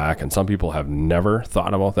looking back, and some people have never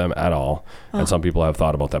thought about them at all, and some people have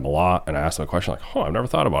thought about them a lot, and I asked them a question like, I've never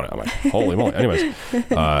thought about it. I'm like, holy moly. Anyways,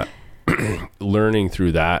 learning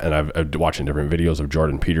through that, and I've watching different videos of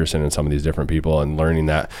Jordan Peterson and some of these different people, and learning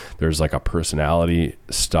that there's like a personality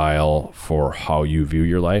style for how you view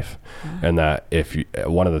your life, and that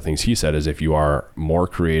one of the things he said is if you are more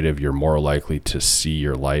creative, you're more likely to see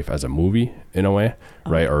your life as a movie in a way,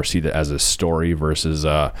 right? Or see that as a story versus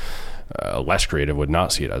less creative would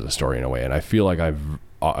not see it as a story in a way. And I feel like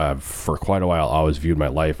I've for quite a while always viewed my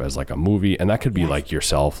life as like a movie, and that could be like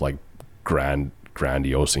yourself, like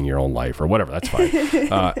grandiosing your own life or whatever. That's fine.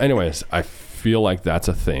 Anyways, I feel like that's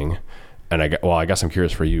a thing, and I guess I'm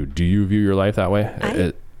curious for you. Do you view your life that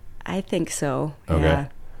way? I think so. Okay. Yeah.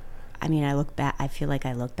 I mean, I look back. I feel like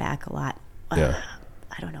I look back a lot. Yeah.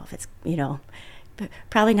 I don't know if it's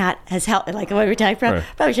probably not as healthy. Like what we're talking about. Right.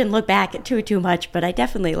 Probably shouldn't look back at too much, but I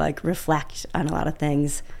definitely like reflect on a lot of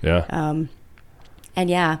things. Yeah.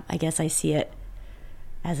 And I guess I see it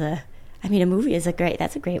as a movie is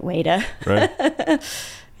that's a great way to, right.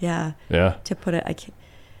 To put it.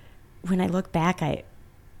 When I look back, I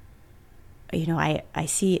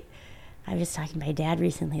see, I was talking to my dad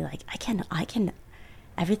recently, like I can,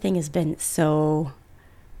 everything has been so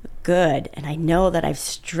good. And I know that I've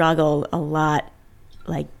struggled a lot,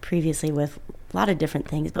 like previously with a lot of different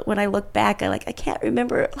things. But when I look back, I can't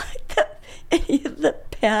remember any of the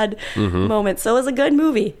bad moments. So it was a good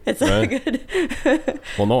movie. It's a good.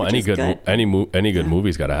 Well, no, any good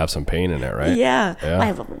movie's got to have some pain in it, right? Yeah.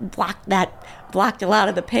 I've blocked a lot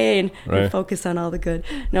of the pain and focus on all the good.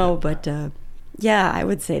 No, but I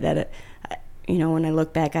would say that when I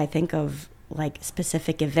look back, I think of like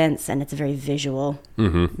specific events, and it's very visual.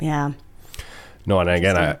 Yeah. No, and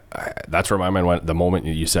again, I that's where my mind went the moment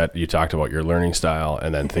you talked about your learning style,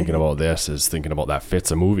 and then thinking about this is thinking about that fits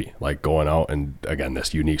a movie, like going out and again,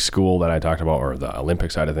 this unique school that I talked about, or the Olympic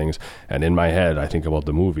side of things. And in my head, I think about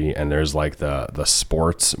the movie, and there's like the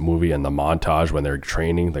sports movie and the montage when they're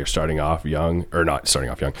training, they're starting off and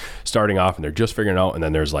they're just figuring it out. And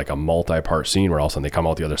then there's like a multi-part scene where all of a sudden they come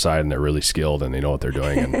out the other side and they're really skilled and they know what they're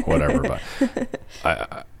doing and whatever.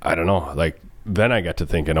 But I don't know, like then I get to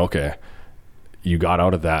thinking, okay, you got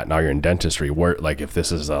out of that, now you're in dentistry, where like if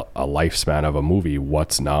this is a lifespan of a movie,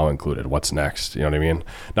 what's now included, what's next, you know what I mean?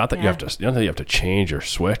 Not that you have to change or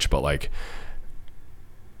switch, but like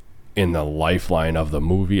in the lifeline of the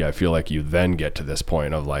movie, I feel like you then get to this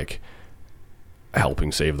point of like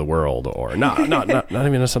helping save the world, or not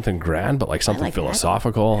even something grand, but like something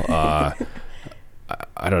philosophical. I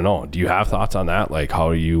don't know, do you have thoughts on that? Like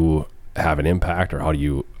how do you have an impact, or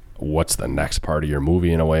what's the next part of your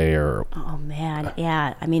movie in a way, or? Oh man.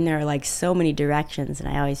 Yeah. I mean, there are like so many directions, and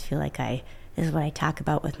I always feel like this is what I talk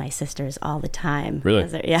about with my sisters all the time.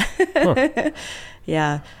 Really? Yeah. Huh.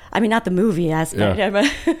 Yeah. I mean, not the movie aspect,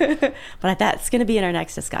 but that's going to be in our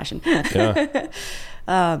next discussion. Yeah.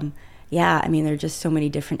 Yeah. I mean, there are just so many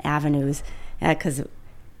different avenues. Yeah. 'Cause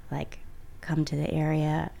like come to the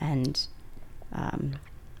area and,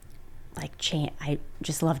 like change. I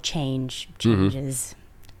just love changes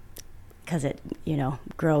because it,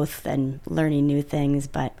 growth and learning new things,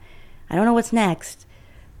 but I don't know what's next,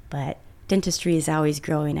 but dentistry is always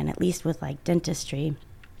growing. And at least with like dentistry,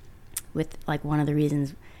 with like one of the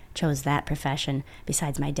reasons I chose that profession,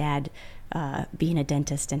 besides my dad being a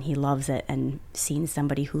dentist and he loves it, and seeing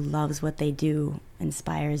somebody who loves what they do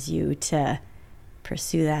inspires you to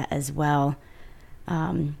pursue that as well.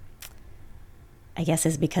 I guess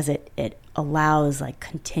is because it allows like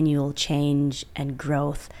continual change and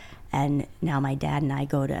growth. And now my dad and I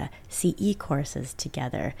go to CE courses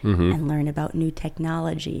together and learn about new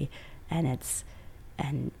technology. And it's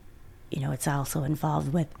also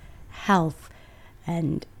involved with health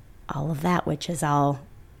and all of that, which is all,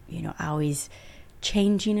 always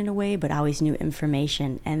changing in a way, but always new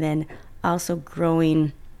information. And then also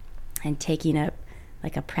growing and taking a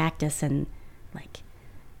practice and like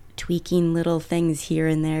tweaking little things here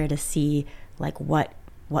and there to see like what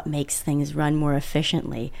makes things run more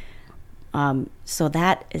efficiently. So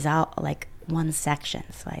that is all like one section.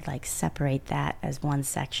 So I like separate that as one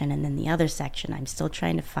section, and then the other section I'm still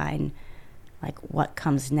trying to find like what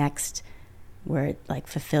comes next, where it like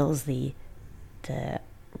fulfills the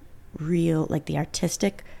real, like the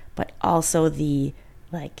artistic, but also the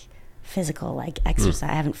like physical, like exercise.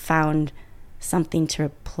 I haven't found something to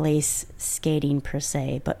replace skating per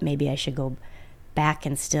se, but maybe I should go back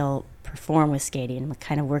and still perform with skating. I'm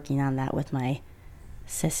kind of working on that with my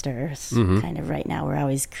sisters kind of right now. We're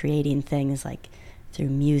always creating things like through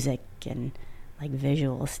music and like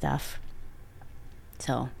visual stuff.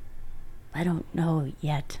 So I don't know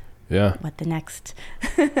yet what the next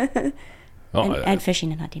and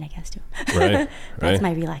fishing and hunting, I guess, too. Right. That's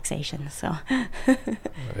my relaxation. So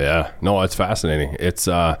yeah, no, it's fascinating. It's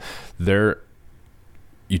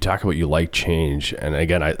you talk about you like change, and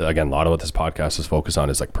again, a lot of what this podcast is focused on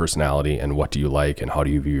is like personality and what do you like and how do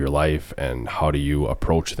you view your life and how do you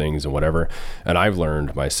approach things and whatever. And I've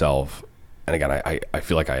learned myself, and again, I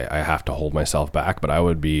feel like I have to hold myself back, but I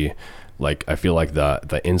would be like, I feel like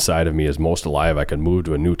the inside of me is most alive. I could move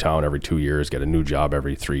to a new town every 2 years, get a new job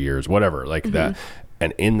every 3 years, whatever, like that.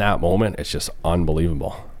 And in that moment, it's just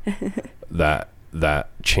unbelievable. that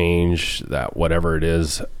change, that whatever it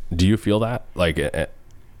is. Do you feel that? Like,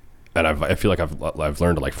 and I feel like I've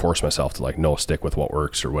learned to like force myself to like, no, stick with what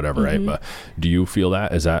works or whatever. Right. But do you feel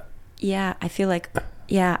that? Is that? Yeah, I feel like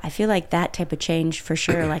that type of change for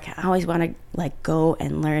sure. Like I always want to like go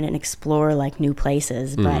and learn and explore like new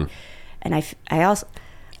places. But, and I also,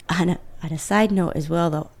 on a side note as well,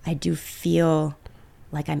 though, I do feel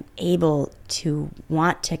like I'm able to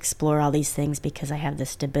want to explore all these things because I have the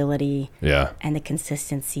stability and the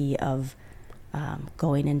consistency of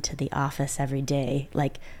going into the office every day,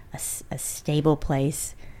 like a stable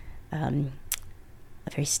place, a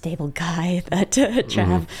very stable guy that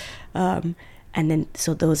Trav, and then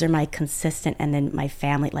so those are my consistent, and then my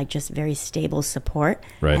family, like just very stable support.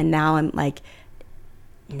 Right. And now I'm like,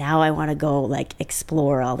 now I want to go like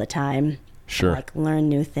explore all the time. Sure. Like learn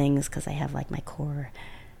new things because I have like my core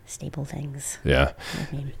stable things. Yeah. You know what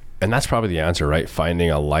I mean? And that's probably the answer, right? Finding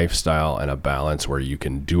a lifestyle and a balance where you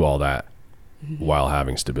can do all that while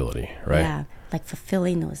having stability, right? Yeah, like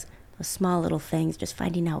fulfilling those small little things, just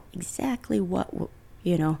finding out exactly what,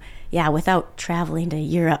 without traveling to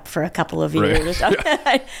Europe for a couple of years.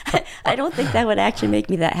 Right. I don't think that would actually make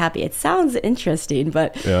me that happy. It sounds interesting,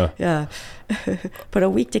 but yeah. But a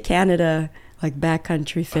week to Canada, like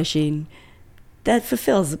backcountry fishing, that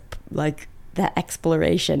fulfills like that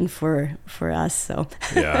exploration for us. So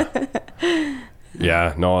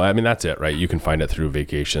yeah, no, I mean, that's it, right? You can find it through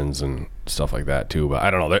vacations and stuff like that too. But I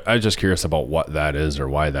don't know. I'm just curious about what that is or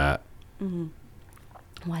why that.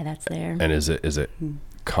 Why that's there. And is it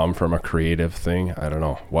come from a creative thing? I don't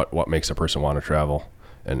know. What makes a person want to travel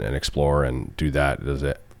and explore and do that? Is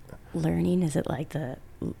it learning? Is it like the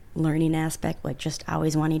learning aspect, like just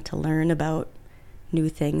always wanting to learn about new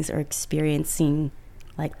things or experiencing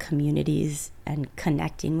like communities and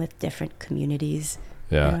connecting with different communities?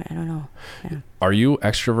 Yeah. I don't know. Yeah. Are you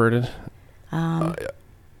extroverted? I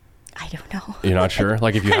don't know. You're not sure?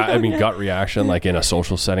 Like if you gut reaction, like in a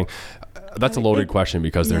social setting, that's a loaded question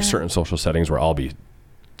because there's certain social settings where I'll be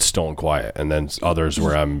stone quiet and then others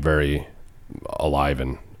where I'm very alive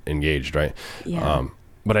and engaged, right? Yeah.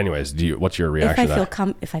 But anyways, what's your reaction to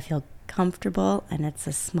that? If I feel comfortable and it's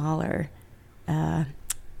a smaller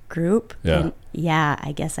group, Yeah. then yeah,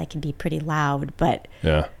 I guess I can be pretty loud. But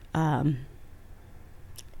Yeah.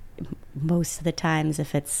 most of the times,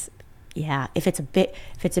 if it's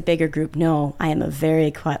a bigger group, no, I am a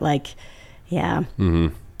very quiet, like, yeah. Mm-hmm.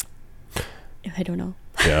 I don't know.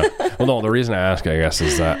 Yeah. Well, no, the reason I ask, I guess,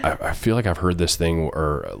 is that I feel like I've heard this thing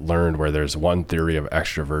or learned where there's one theory of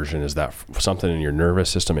extroversion is that something in your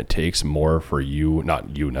nervous system, it takes more for you,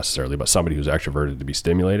 not you necessarily, but somebody who's extroverted to be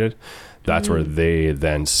stimulated. That's where they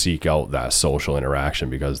then seek out that social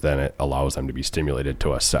interaction, because then it allows them to be stimulated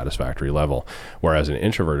to a satisfactory level. Whereas an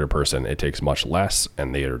introverted person, it takes much less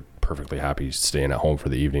and they are perfectly happy staying at home for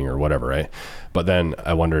the evening or whatever, right? But then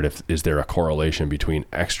I wondered is there a correlation between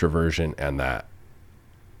extroversion and that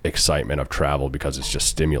excitement of travel, because it's just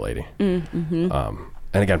stimulating. And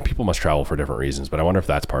again, people must travel for different reasons, but I wonder if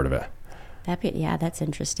that's part of it. That's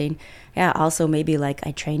interesting. Yeah. Also, maybe like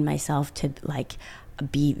I train myself to like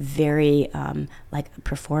be very like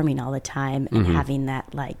performing all the time and having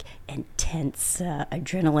that like intense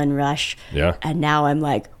adrenaline rush. Yeah. And now I'm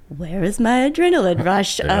like, where is my adrenaline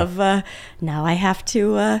rush of now I have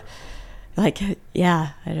to like,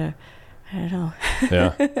 yeah, I don't know.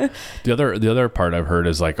 Yeah. The other part I've heard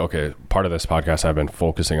is like, okay, part of this podcast I've been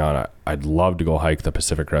focusing on, I'd love to go hike the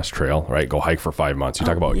Pacific Crest Trail, right? Go hike for 5 months. You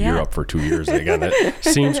talk about Europe for 2 years. And again, that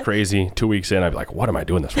seems crazy. 2 weeks in, I'd be like, what am I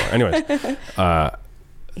doing this for? Anyways,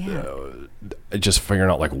 just figuring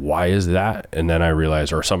out like, why is that? And then I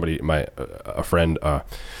realized, or somebody, a friend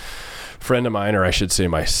of mine, or I should say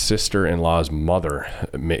my sister-in-law's mother,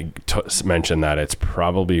 mentioned that it's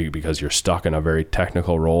probably because you're stuck in a very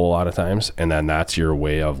technical role a lot of times, and then that's your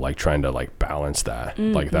way of like trying to like balance that.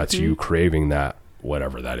 Like that's you craving that,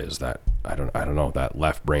 whatever that is, that I don't know, that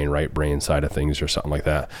left brain, right brain side of things or something like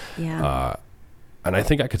that. Yeah. And I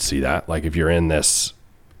think I could see that, like if you're in this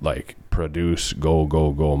like produce, go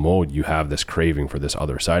mode, you have this craving for this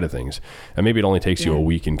other side of things, and maybe it only takes you a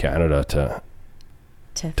week in Canada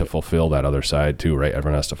to fulfill that other side too, right?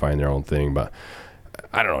 Everyone has to find their own thing, but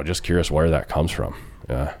I don't know, just curious where that comes from.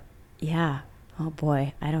 Yeah. Oh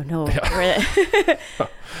boy, I don't know.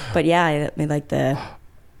 But yeah, I mean, like the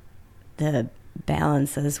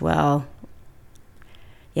balance as well.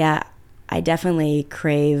 Yeah, I definitely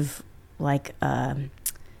crave like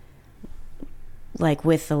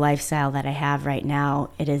with the lifestyle that I have right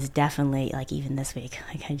now, it is definitely like, even this week,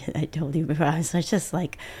 like I told you before, I was just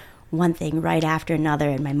like one thing right after another,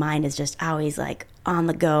 and my mind is just always like on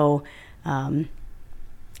the go, and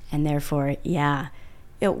therefore, yeah,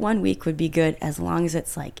 1 week would be good as long as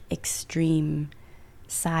it's like extreme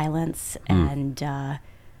silence and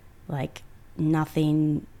like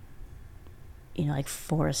nothing, like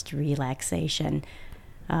forced relaxation,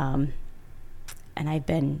 and I've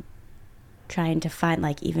been trying to find,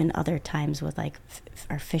 like, even other times with like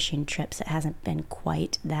our fishing trips, it hasn't been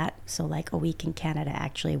quite that, so like a week in Canada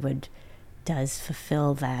actually does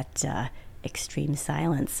fulfill that extreme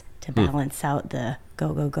silence to balance out the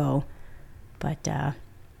go, but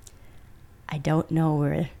I don't know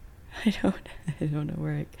where I don't know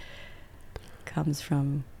where it comes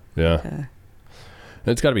from.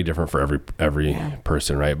 It's got to be different for every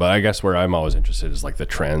person, right? But I guess where I'm always interested is like the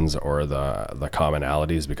trends or the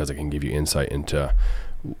commonalities, because it can give you insight into,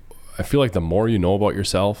 I feel like the more you know about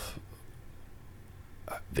yourself,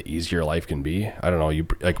 the easier life can be. I don't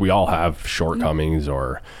know, we all have shortcomings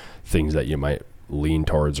or things that you might lean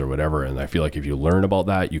towards or whatever, and I feel like if you learn about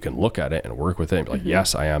that, you can look at it and work with it and be like,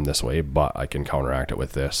 yes, I am this way, but I can counteract it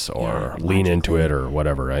with this, or lean into it or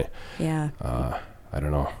whatever, right? I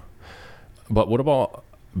don't know. But what about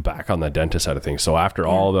back on the dentist side of things? So after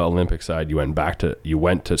all the Olympic side, you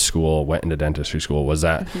went to school, went into dentistry school. Was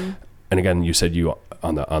that, and again, you said you,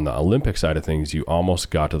 on the Olympic side of things, you almost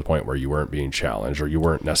got to the point where you weren't being challenged, or you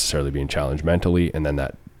weren't necessarily being challenged mentally. And then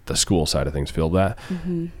the school side of things filled that.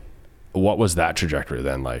 What was that trajectory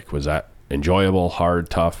then like? Was that enjoyable, hard,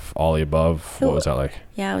 tough, all the above? What was that like?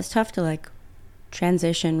 Yeah, it was tough to like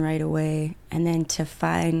transition right away. And then to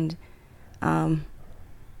find,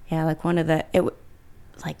 like one of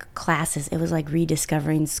like classes, it was like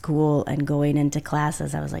rediscovering school and going into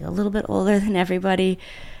classes. I was like a little bit older than everybody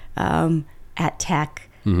at Tech,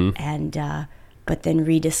 and but then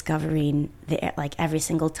rediscovering like every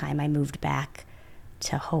single time I moved back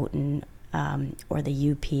to Houghton or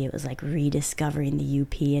the UP, it was like rediscovering the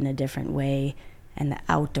UP in a different way, and the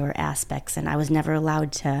outdoor aspects. And I was never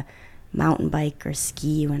allowed to mountain bike or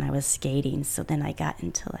ski when I was skating, so then I got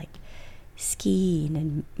into like skiing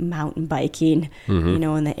and mountain biking,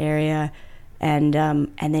 in the area. And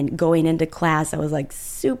then going into class, I was like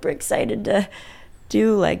super excited to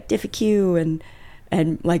do like DiffQ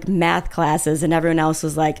and like math classes, and everyone else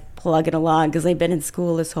was like plugging along because they've been in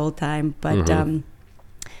school this whole time. But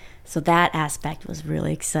so that aspect was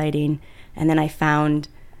really exciting. And then I found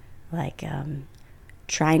like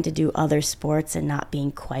trying to do other sports and not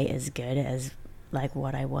being quite as good as like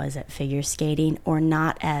what I was at figure skating, or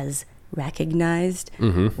not as recognized,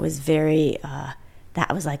 was very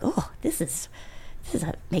that was like, oh, this is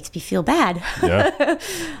makes me feel bad. Yeah.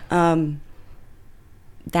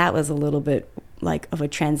 That was a little bit like of a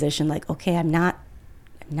transition, like, okay, I'm not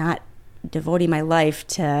devoting my life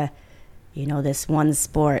to, you know, this one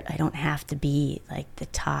sport. I don't have to be like the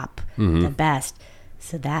top, the best.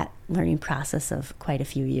 So that learning process of quite a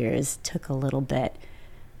few years took a little bit,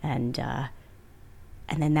 and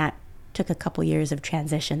then that took a couple years of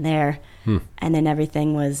transition there, and then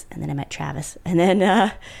everything was, and then I met Travis, and then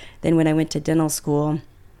when I went to dental school,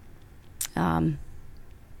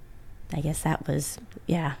 I guess that was,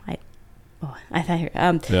 that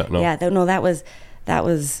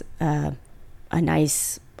was a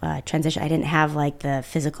nice transition. I didn't have like the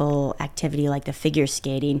physical activity like the figure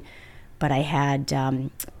skating, but I had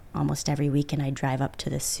almost every weekend I'd drive up to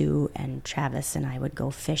the Sioux, and Travis and I would go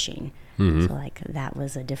fishing. So like that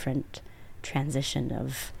was a different transition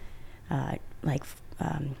of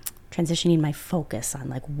transitioning my focus on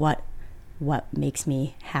like what makes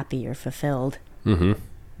me happy or fulfilled.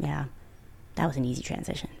 Yeah, that was an easy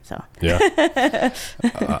transition. So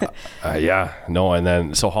and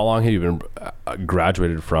then so how long have you been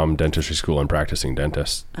graduated from dentistry school and practicing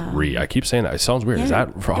dentistry? I keep saying that, it sounds weird. Is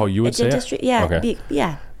that for how you would say dentistry? It? Yeah. Okay.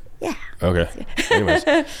 Yeah. Okay. Anyways,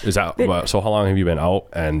 is that so? How long have you been out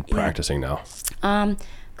and practicing now?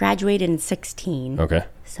 Graduated in 2016. Okay.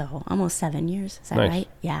 So almost 7 years. Is that Nice. right?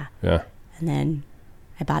 Yeah. Yeah. And then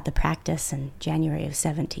I bought the practice in January of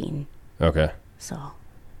 2017. Okay. So,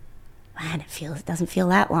 man, it doesn't feel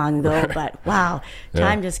that long ago, but wow,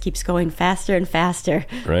 time just keeps going faster and faster.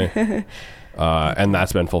 Right. And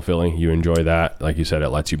that's been fulfilling. You enjoy that, like you said. It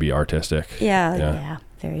lets you be artistic. Yeah.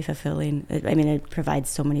 Very fulfilling. I mean, it provides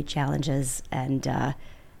so many challenges, and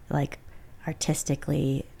like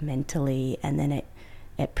artistically, mentally, and then it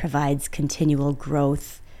provides continual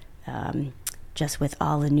growth, just with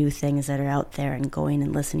all the new things that are out there, and going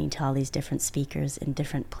and listening to all these different speakers in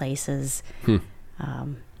different places.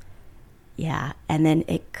 And then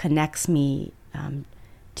it connects me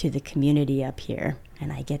to the community up here,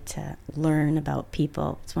 and I get to learn about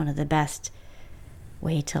people. It's one of the best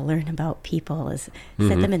way to learn about people is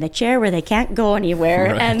sit them in the chair where they can't go anywhere,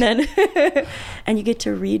 right. And then and you get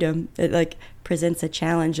to read them. It like presents a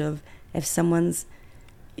challenge of, if someone's,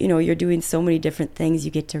 you know, you're doing so many different things, you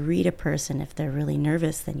get to read a person. If they're really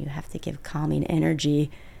nervous, then you have to give calming energy,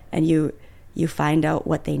 and you find out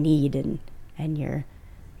what they need, and you're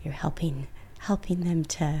helping them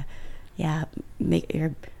to make,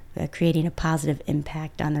 you're creating a positive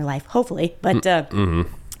impact on their life, hopefully. But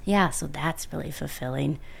so that's really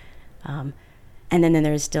fulfilling. And then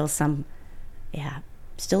there's still some,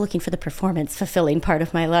 still looking for the performance fulfilling part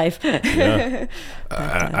of my life. And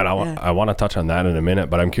I want to touch on that in a minute,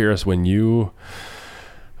 but I'm curious,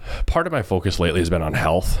 part of my focus lately has been on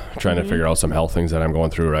health, trying to figure out some health things that I'm going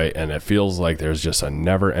through, right? And it feels like there's just a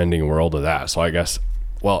never ending world of that. So I guess,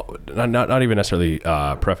 well, not even necessarily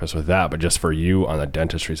preface with that, but just for you on the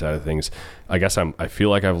dentistry side of things, I guess I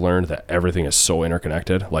feel like I've learned that everything is so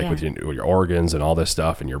interconnected, like with your organs and all this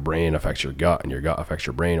stuff, and your brain affects your gut, and your gut affects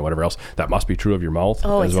your brain, and whatever else. That must be true of your mouth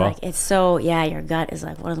as well. Your gut is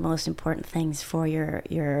like one of the most important things for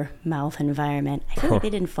your mouth environment. I feel like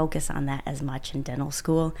they didn't focus on that as much in dental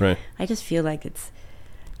school. Right. I just feel like it's,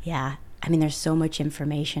 I mean, there's so much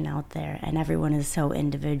information out there, and everyone is so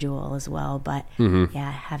individual as well. But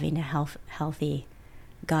having a healthy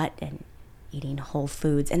gut and eating whole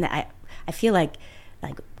foods, and I feel like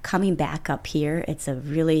coming back up here, it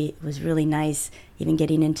was really nice. Even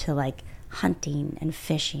getting into like hunting and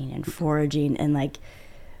fishing and foraging, and like,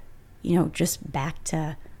 you know, just back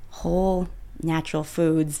to whole natural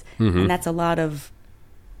foods, and that's a lot of,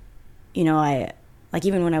 you know, like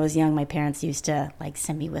even when I was young, my parents used to like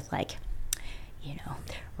send me with like, you know,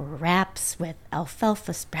 wraps with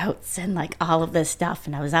alfalfa sprouts and like all of this stuff,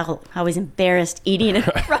 and I was always embarrassed eating in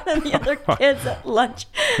front of the other kids at lunch,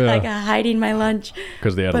 like hiding my lunch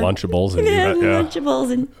because they had Lunchables and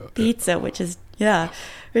Lunchables and pizza, which is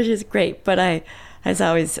great. But I was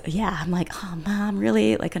always I'm like, oh Mom,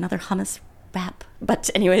 really, like another hummus wrap? But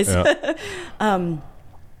anyways, but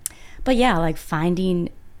like finding,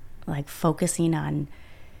 like focusing on,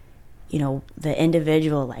 you know, the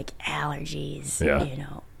individual, like allergies, you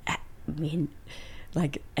know, mean,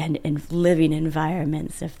 like, and in living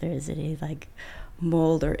environments, if there's any like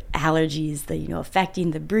mold or allergies that,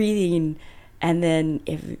 affecting the breathing. And then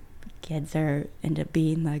if kids end up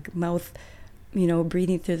being like mouth,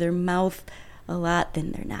 breathing through their mouth a lot,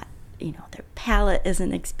 then they're not, their palate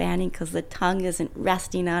isn't expanding because the tongue isn't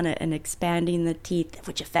resting on it and expanding the teeth,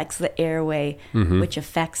 which affects the airway, which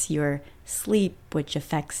affects your sleep, which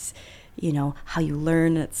affects, how you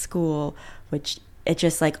learn at school, which it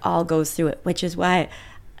just like all goes through it, which is why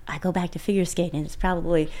I go back to figure skating. It's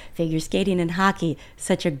probably figure skating and hockey,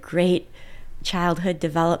 such a great childhood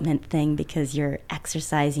development thing, because you're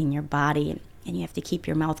exercising your body and you have to keep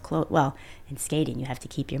your mouth closed. Well, in skating, you have to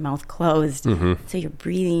keep your mouth closed. So you're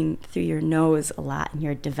breathing through your nose a lot and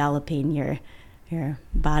you're developing your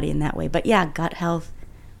body in that way. But yeah, gut health,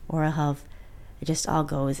 oral health, it just all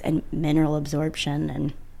goes, and mineral absorption,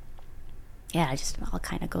 and yeah, it just all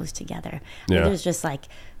kind of goes together. Yeah. There's just like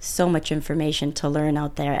so much information to learn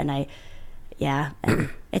out there, and and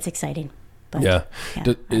it's exciting. But,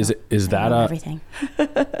 is that everything?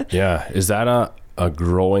 Is that a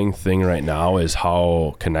growing thing right now? Is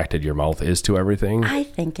how connected your mouth is to everything? I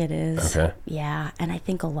think it is. Okay. Yeah, and I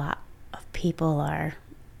think a lot of people are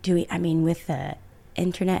doing. I mean, with the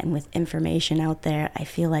internet and with information out there, I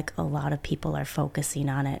feel like a lot of people are focusing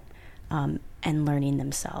on it and learning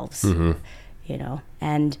themselves.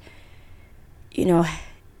 And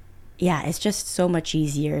it's just so much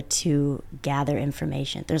easier to gather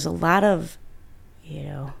information. There's a lot of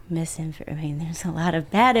misinformation. There's a lot of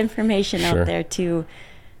bad information out there too,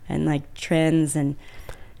 and like trends, and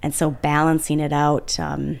so balancing it out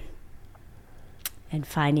and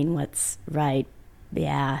finding what's right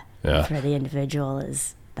for the individual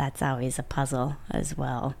that's always a puzzle as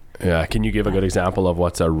well. Yeah. Can you give a good example of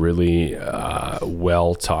what's a really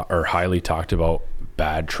highly talked about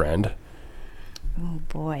bad trend? Oh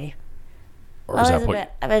boy. Or is that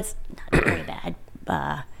it's not very bad.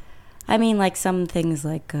 I mean, like some things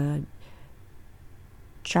like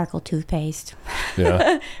charcoal toothpaste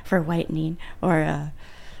for whitening, or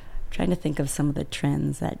trying to think of some of the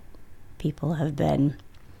trends that people have been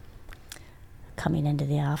coming into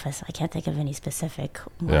the office. I can't think of any specific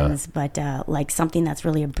ones, but like something that's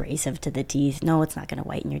really abrasive to the teeth. No, it's not going to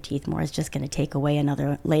whiten your teeth more. It's just going to take away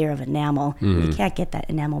another layer of enamel. You can't get that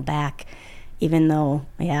enamel back, even though,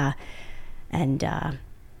 and I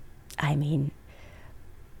mean,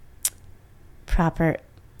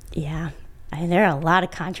 I mean, there are a lot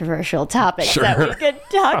of controversial topics that we could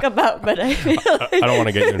talk about, but I feel like I don't want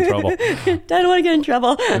to get you in trouble. I don't want to get in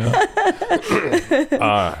trouble.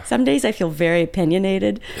 Some days I feel very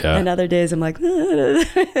opinionated, and other days I'm like,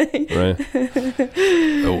 right.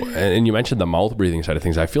 And you mentioned the mouth breathing side of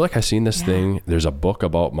things. I feel like I've seen this thing. There's a book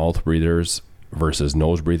about mouth breathers versus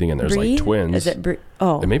nose breathing, and there's like twins. Is it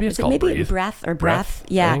maybe it's called maybe breath or breath?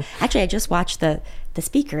 Yeah. Actually, I just watched the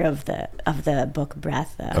speaker of the book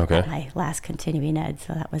Breath at my last continuing ed,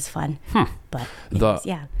 so that was fun. But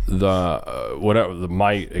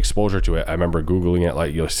my exposure to it, I remember Googling it,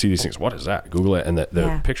 like you'll see these things, what is that? Google it, and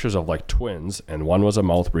the pictures of like twins, and one was a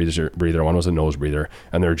mouth breather, one was a nose breather,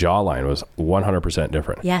 and their jawline was 100%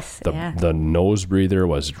 different. Yes. The nose breather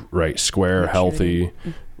was square, healthy,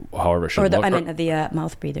 however it should look. The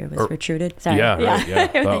mouth breather was protruded. Sorry.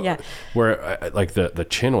 Where like the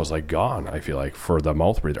chin was like gone, I feel like, for the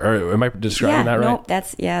mouth breather. Or am I describing that right? No,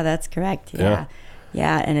 that's correct. Yeah.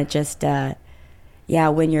 And it just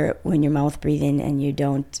when you're mouth breathing and you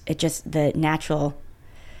don't, it just the natural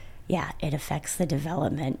it affects the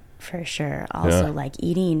development for sure. Also like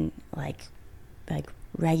eating like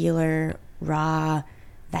regular raw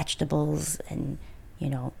vegetables and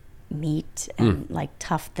meat and like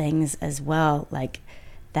tough things as well, like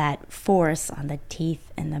that force on the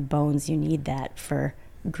teeth and the bones, you need that for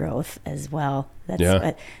growth as well.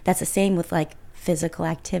 That's the same with like physical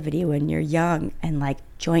activity when you're young, and like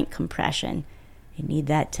joint compression, you need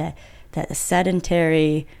that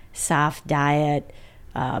sedentary soft diet,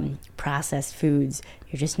 processed foods,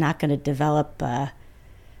 you're just not going to develop,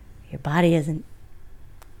 your body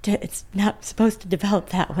it's not supposed to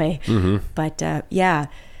develop that way.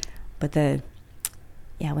 But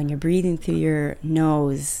when you're breathing through your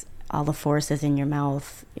nose, all the forces in your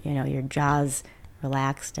mouth, your jaw's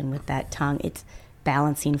relaxed, and with that tongue, it's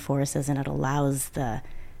balancing forces, and it allows the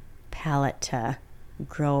palate to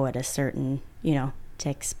grow at a certain, to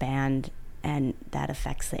expand, and that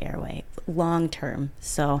affects the airway long term.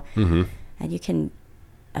 So, and you can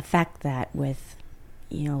affect that with,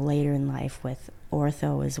 later in life with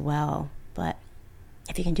ortho as well. But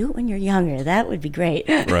if you can do it when you're younger, that would be great.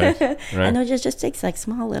 Right. And it just takes like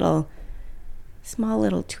small little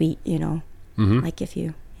tweak, like if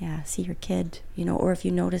you see your kid, or if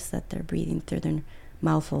you notice that they're breathing through their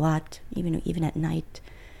mouth a lot, even at night,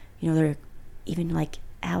 they're even like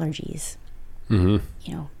allergies, the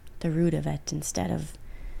root of it instead of,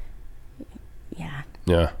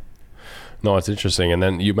 Yeah. No, it's interesting. And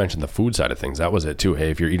then you mentioned the food side of things. That was it too. Hey,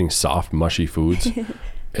 if you're eating soft, mushy foods,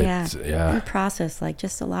 and processed, like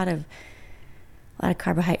just a lot of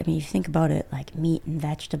carbohydrate. I mean, you think about it, like meat and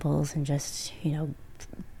vegetables and just,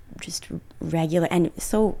 just regular. And it's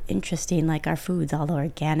so interesting, like our foods, all the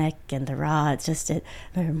organic and the raw, it's just,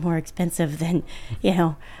 they're more expensive than,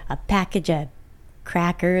 a package of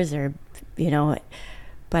crackers or,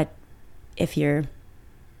 but if you're,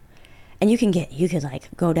 and you could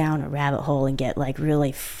like go down a rabbit hole and get like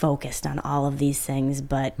really focused on all of these things,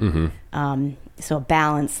 but so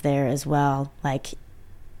balance there as well, like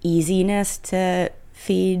easiness to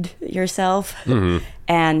feed yourself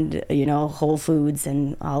and whole foods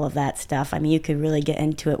and all of that stuff. I mean, you could really get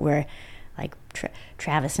into it where like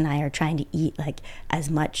Travis and I are trying to eat like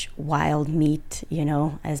as much wild meat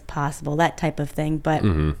as possible, that type of thing, but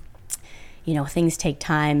things take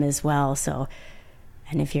time as well. So,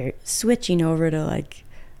 and if you're switching over to like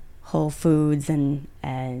whole foods and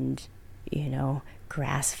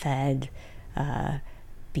grass-fed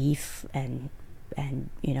beef and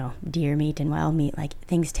deer meat and wild meat, like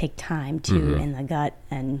things take time too in the gut.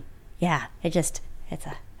 And it's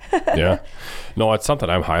yeah. No, it's something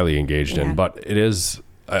I'm highly engaged in, but it is,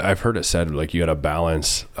 I've heard it said like you got to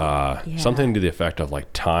balance something to the effect of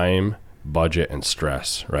like time, budget, and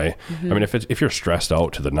stress, right? I mean, if you're stressed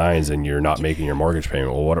out to the nines and you're not making your mortgage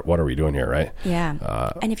payment, well, what are we doing here, right?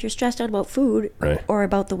 And if you're stressed out about food, right, or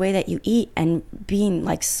about the way that you eat and being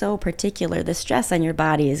like so particular, the stress on your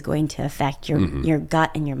body is going to affect your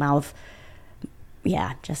gut and your mouth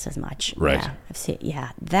just as much, right? I've seen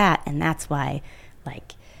that, and that's why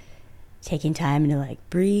like taking time to like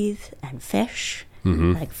breathe and fish,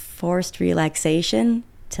 like forced relaxation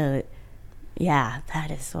to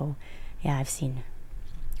that is so. I've seen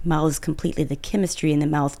mouths completely, the chemistry in the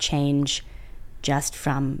mouth change just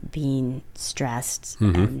from being stressed.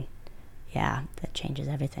 And that changes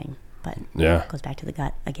everything. But it goes back to the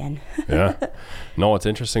gut again. No, it's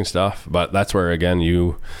interesting stuff. But that's where, again,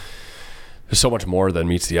 there's so much more than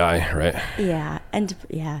meets the eye, right? And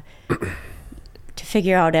to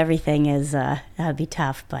figure out everything is, that would be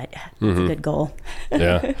tough, but it's a good goal.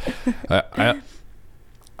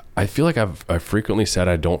 I feel like I've frequently said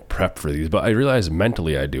I don't prep for these, but I realize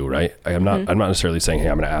mentally I do, right? I'm not necessarily saying, hey,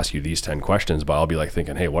 I'm going to ask you these 10 questions, but I'll be like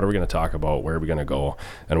thinking, hey, what are we going to talk about? Where are we going to go?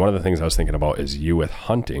 And one of the things I was thinking about is you with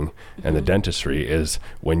hunting and the dentistry is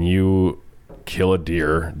when you kill a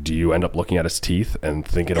deer, do you end up looking at its teeth and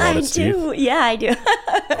thinking about its teeth? Yeah, I do.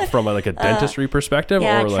 From a dentistry perspective?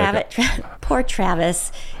 Or poor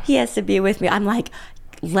Travis, he has to be with me. I'm like,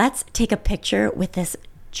 let's take a picture with this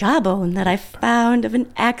jawbone that I found of an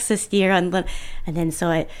axis deer and then so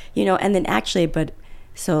I and then actually, but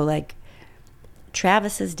so like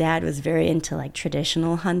Travis's dad was very into like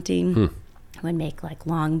traditional hunting, would make like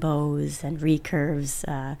long bows and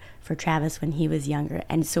recurves for Travis when he was younger,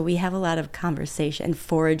 and so we have a lot of conversation and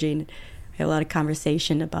foraging. We have a lot of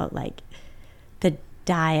conversation about like the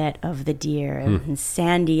diet of the deer and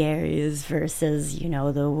sandy areas versus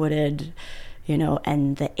the wooded,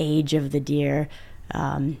 and the age of the deer.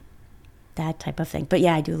 That type of thing. But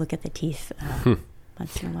I do look at the teeth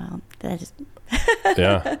once in a while. That's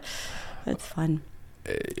fun.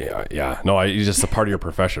 No, it's just a part of your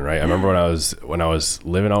profession, right? I remember when I was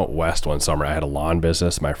living out west one summer, I had a lawn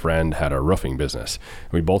business. My friend had a roofing business.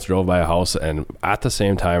 We both drove by a house, and at the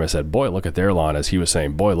same time, I said, "Boy, look at their lawn," as he was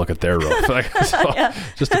saying, "Boy, look at their roof." It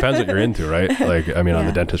just depends what you're into, right? Like, I mean, on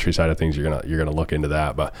the dentistry side of things, you're gonna look into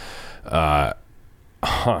that, but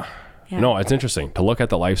no, it's interesting to look at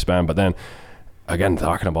the lifespan, but then again,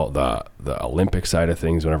 talking about the Olympic side of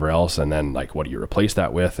things, whatever else, and then like, what do you replace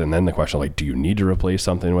that with? And then the question, like, do you need to replace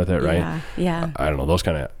something with it, right? I don't know. Those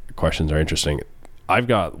kind of questions are interesting. I've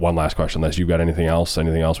got one last question, unless you've got anything else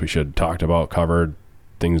we should talked about, covered,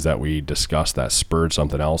 things that we discussed that spurred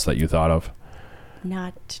something else that you thought of?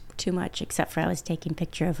 Not too much, except for I was taking a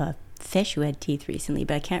picture of a fish who had teeth recently,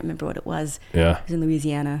 but I can't remember what it was. It was in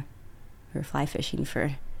Louisiana. We were fly fishing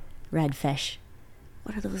for redfish.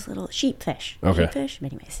 What are those little sheepfish? Okay. Sheepfish?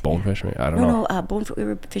 Anyways. Bonefish? I don't know. No, we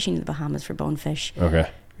were fishing in the Bahamas for bonefish.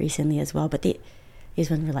 Recently as well, but these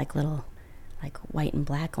ones were like little, like white and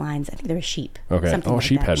black lines. I think they were sheep. Something like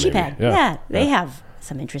sheephead. Sheephead. Yeah. They have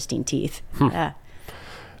some interesting teeth. But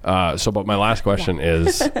my last question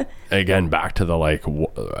is, again, back to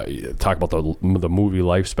the talk about the movie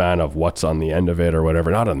lifespan of what's on the end of it or whatever.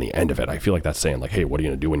 Not on the end of it. I feel like that's saying like, hey, what are you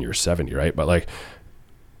going to do when you're 70, right? But like,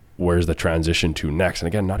 where's the transition to next? And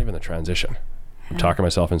again, not even the transition. I'm talking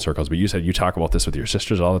myself in circles, but you said you talk about this with your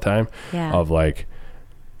sisters all the time. Yeah. Of like,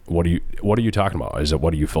 what are you talking about? Is it,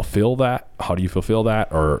 what do you fulfill that? How do you fulfill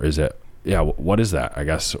that? Or is it, what is that? I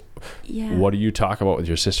guess, what do you talk about with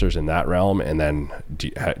your sisters in that realm? And then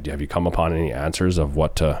have you come upon any answers of where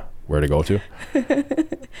to go to?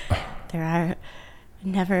 There are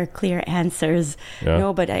never clear answers. Yeah.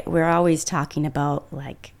 No, but we're always talking about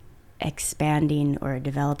like expanding or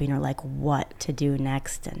developing or like what to do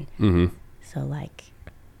next. And so like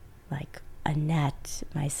Annette,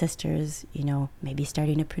 my sister's, maybe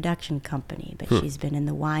starting a production company, but she's been in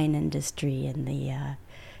the wine industry and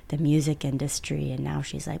the music industry, and now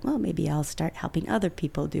she's like, well, maybe I'll start helping other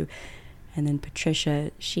people do. And then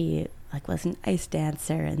Patricia, she like was an ice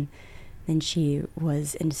dancer, and then she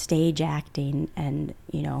was in stage acting, and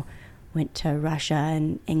went to Russia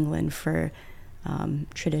and England for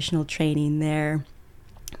traditional training there.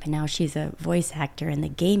 But now she's a voice actor in the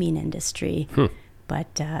gaming industry.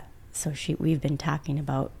 But so we've been talking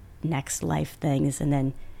about next life things. And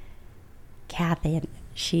then Kathy,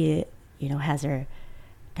 she has her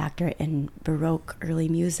doctorate in Baroque early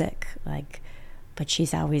music, but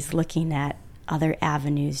she's always looking at other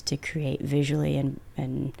avenues to create visually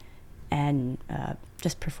and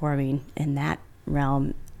just performing in that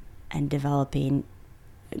realm and developing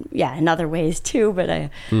in other ways too. But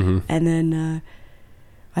and then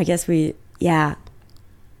I guess we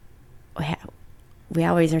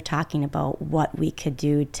always are talking about what we could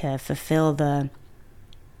do to fulfill the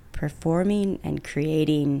performing and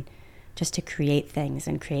creating, just to create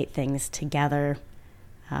things together,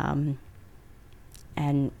 and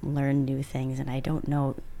learn new things. And I don't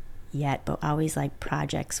know yet, but always like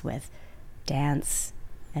projects with dance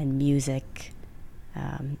and music,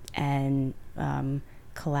 and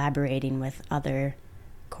collaborating with other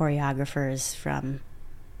choreographers from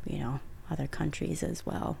other countries as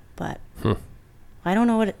well. But I don't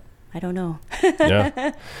know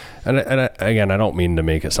Yeah. And again, I don't mean to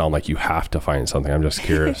make it sound like you have to find something. I'm just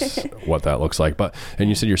curious what that looks like. And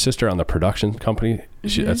you said your sister on the production company,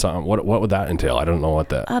 that's what would that entail? I don't know what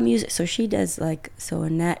that music. So she does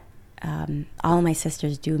Annette, all my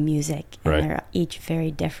sisters do music, and they're each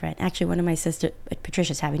very different. Actually, one of my sisters,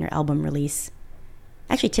 Patricia's having her album release.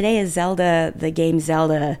 Actually, today is Zelda, the game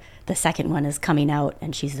Zelda. The second one is coming out,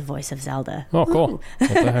 and she's the voice of Zelda. Oh, cool. What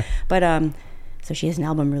the heck? But so she has an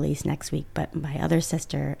album release next week. But my other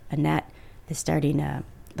sister, Annette, is starting a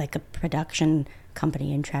production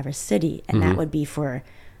company in Traverse City, and that would be for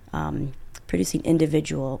producing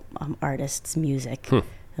individual artists' music.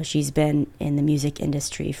 So she's been in the music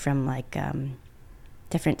industry from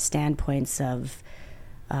different standpoints of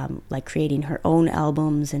creating her own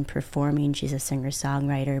albums and performing. She's a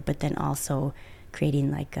singer-songwriter, but then also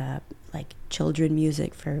creating children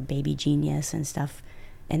music for Baby Genius and stuff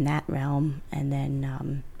in that realm, and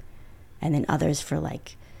then others for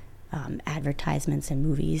advertisements and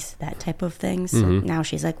movies, that type of thing. So now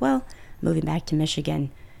she's like, well, moving back to Michigan,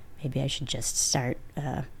 maybe I should just start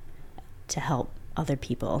to help other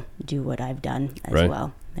people do what I've done as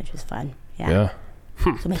well, which is fun. Yeah.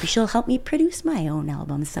 So maybe she'll help me produce my own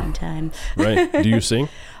album sometime. Right. Do you sing?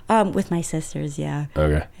 With my sisters, yeah.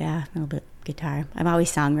 Okay. Yeah, a little bit guitar. I'm always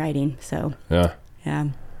songwriting, so. Yeah. Yeah.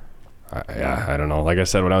 I don't know. Like I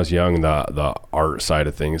said, when I was young, the art side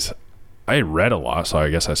of things, I read a lot, so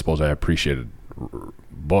I suppose I appreciated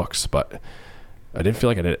books, but I didn't feel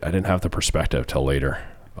like I didn't have the perspective till later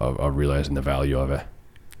of realizing the value of it.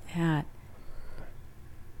 Yeah.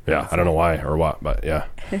 Yeah, I don't know why or what, but yeah,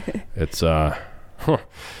 it's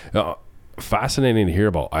fascinating to hear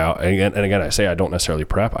about. And again, I say I don't necessarily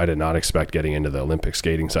prep. I did not expect getting into the Olympic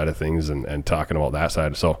skating side of things and talking about that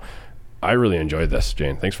side. So I really enjoyed this,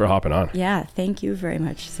 Jane. Thanks for hopping on. Yeah, thank you very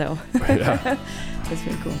much. So yeah, that's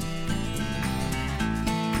very cool.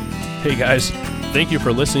 Hey guys, thank you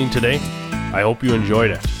for listening today. I hope you enjoyed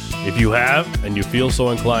it. If you have and you feel so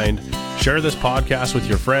inclined, share this podcast with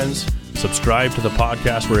your friends, subscribe to the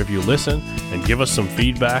podcast wherever you listen, and give us some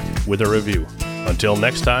feedback with a review. Until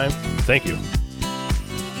next time, thank you.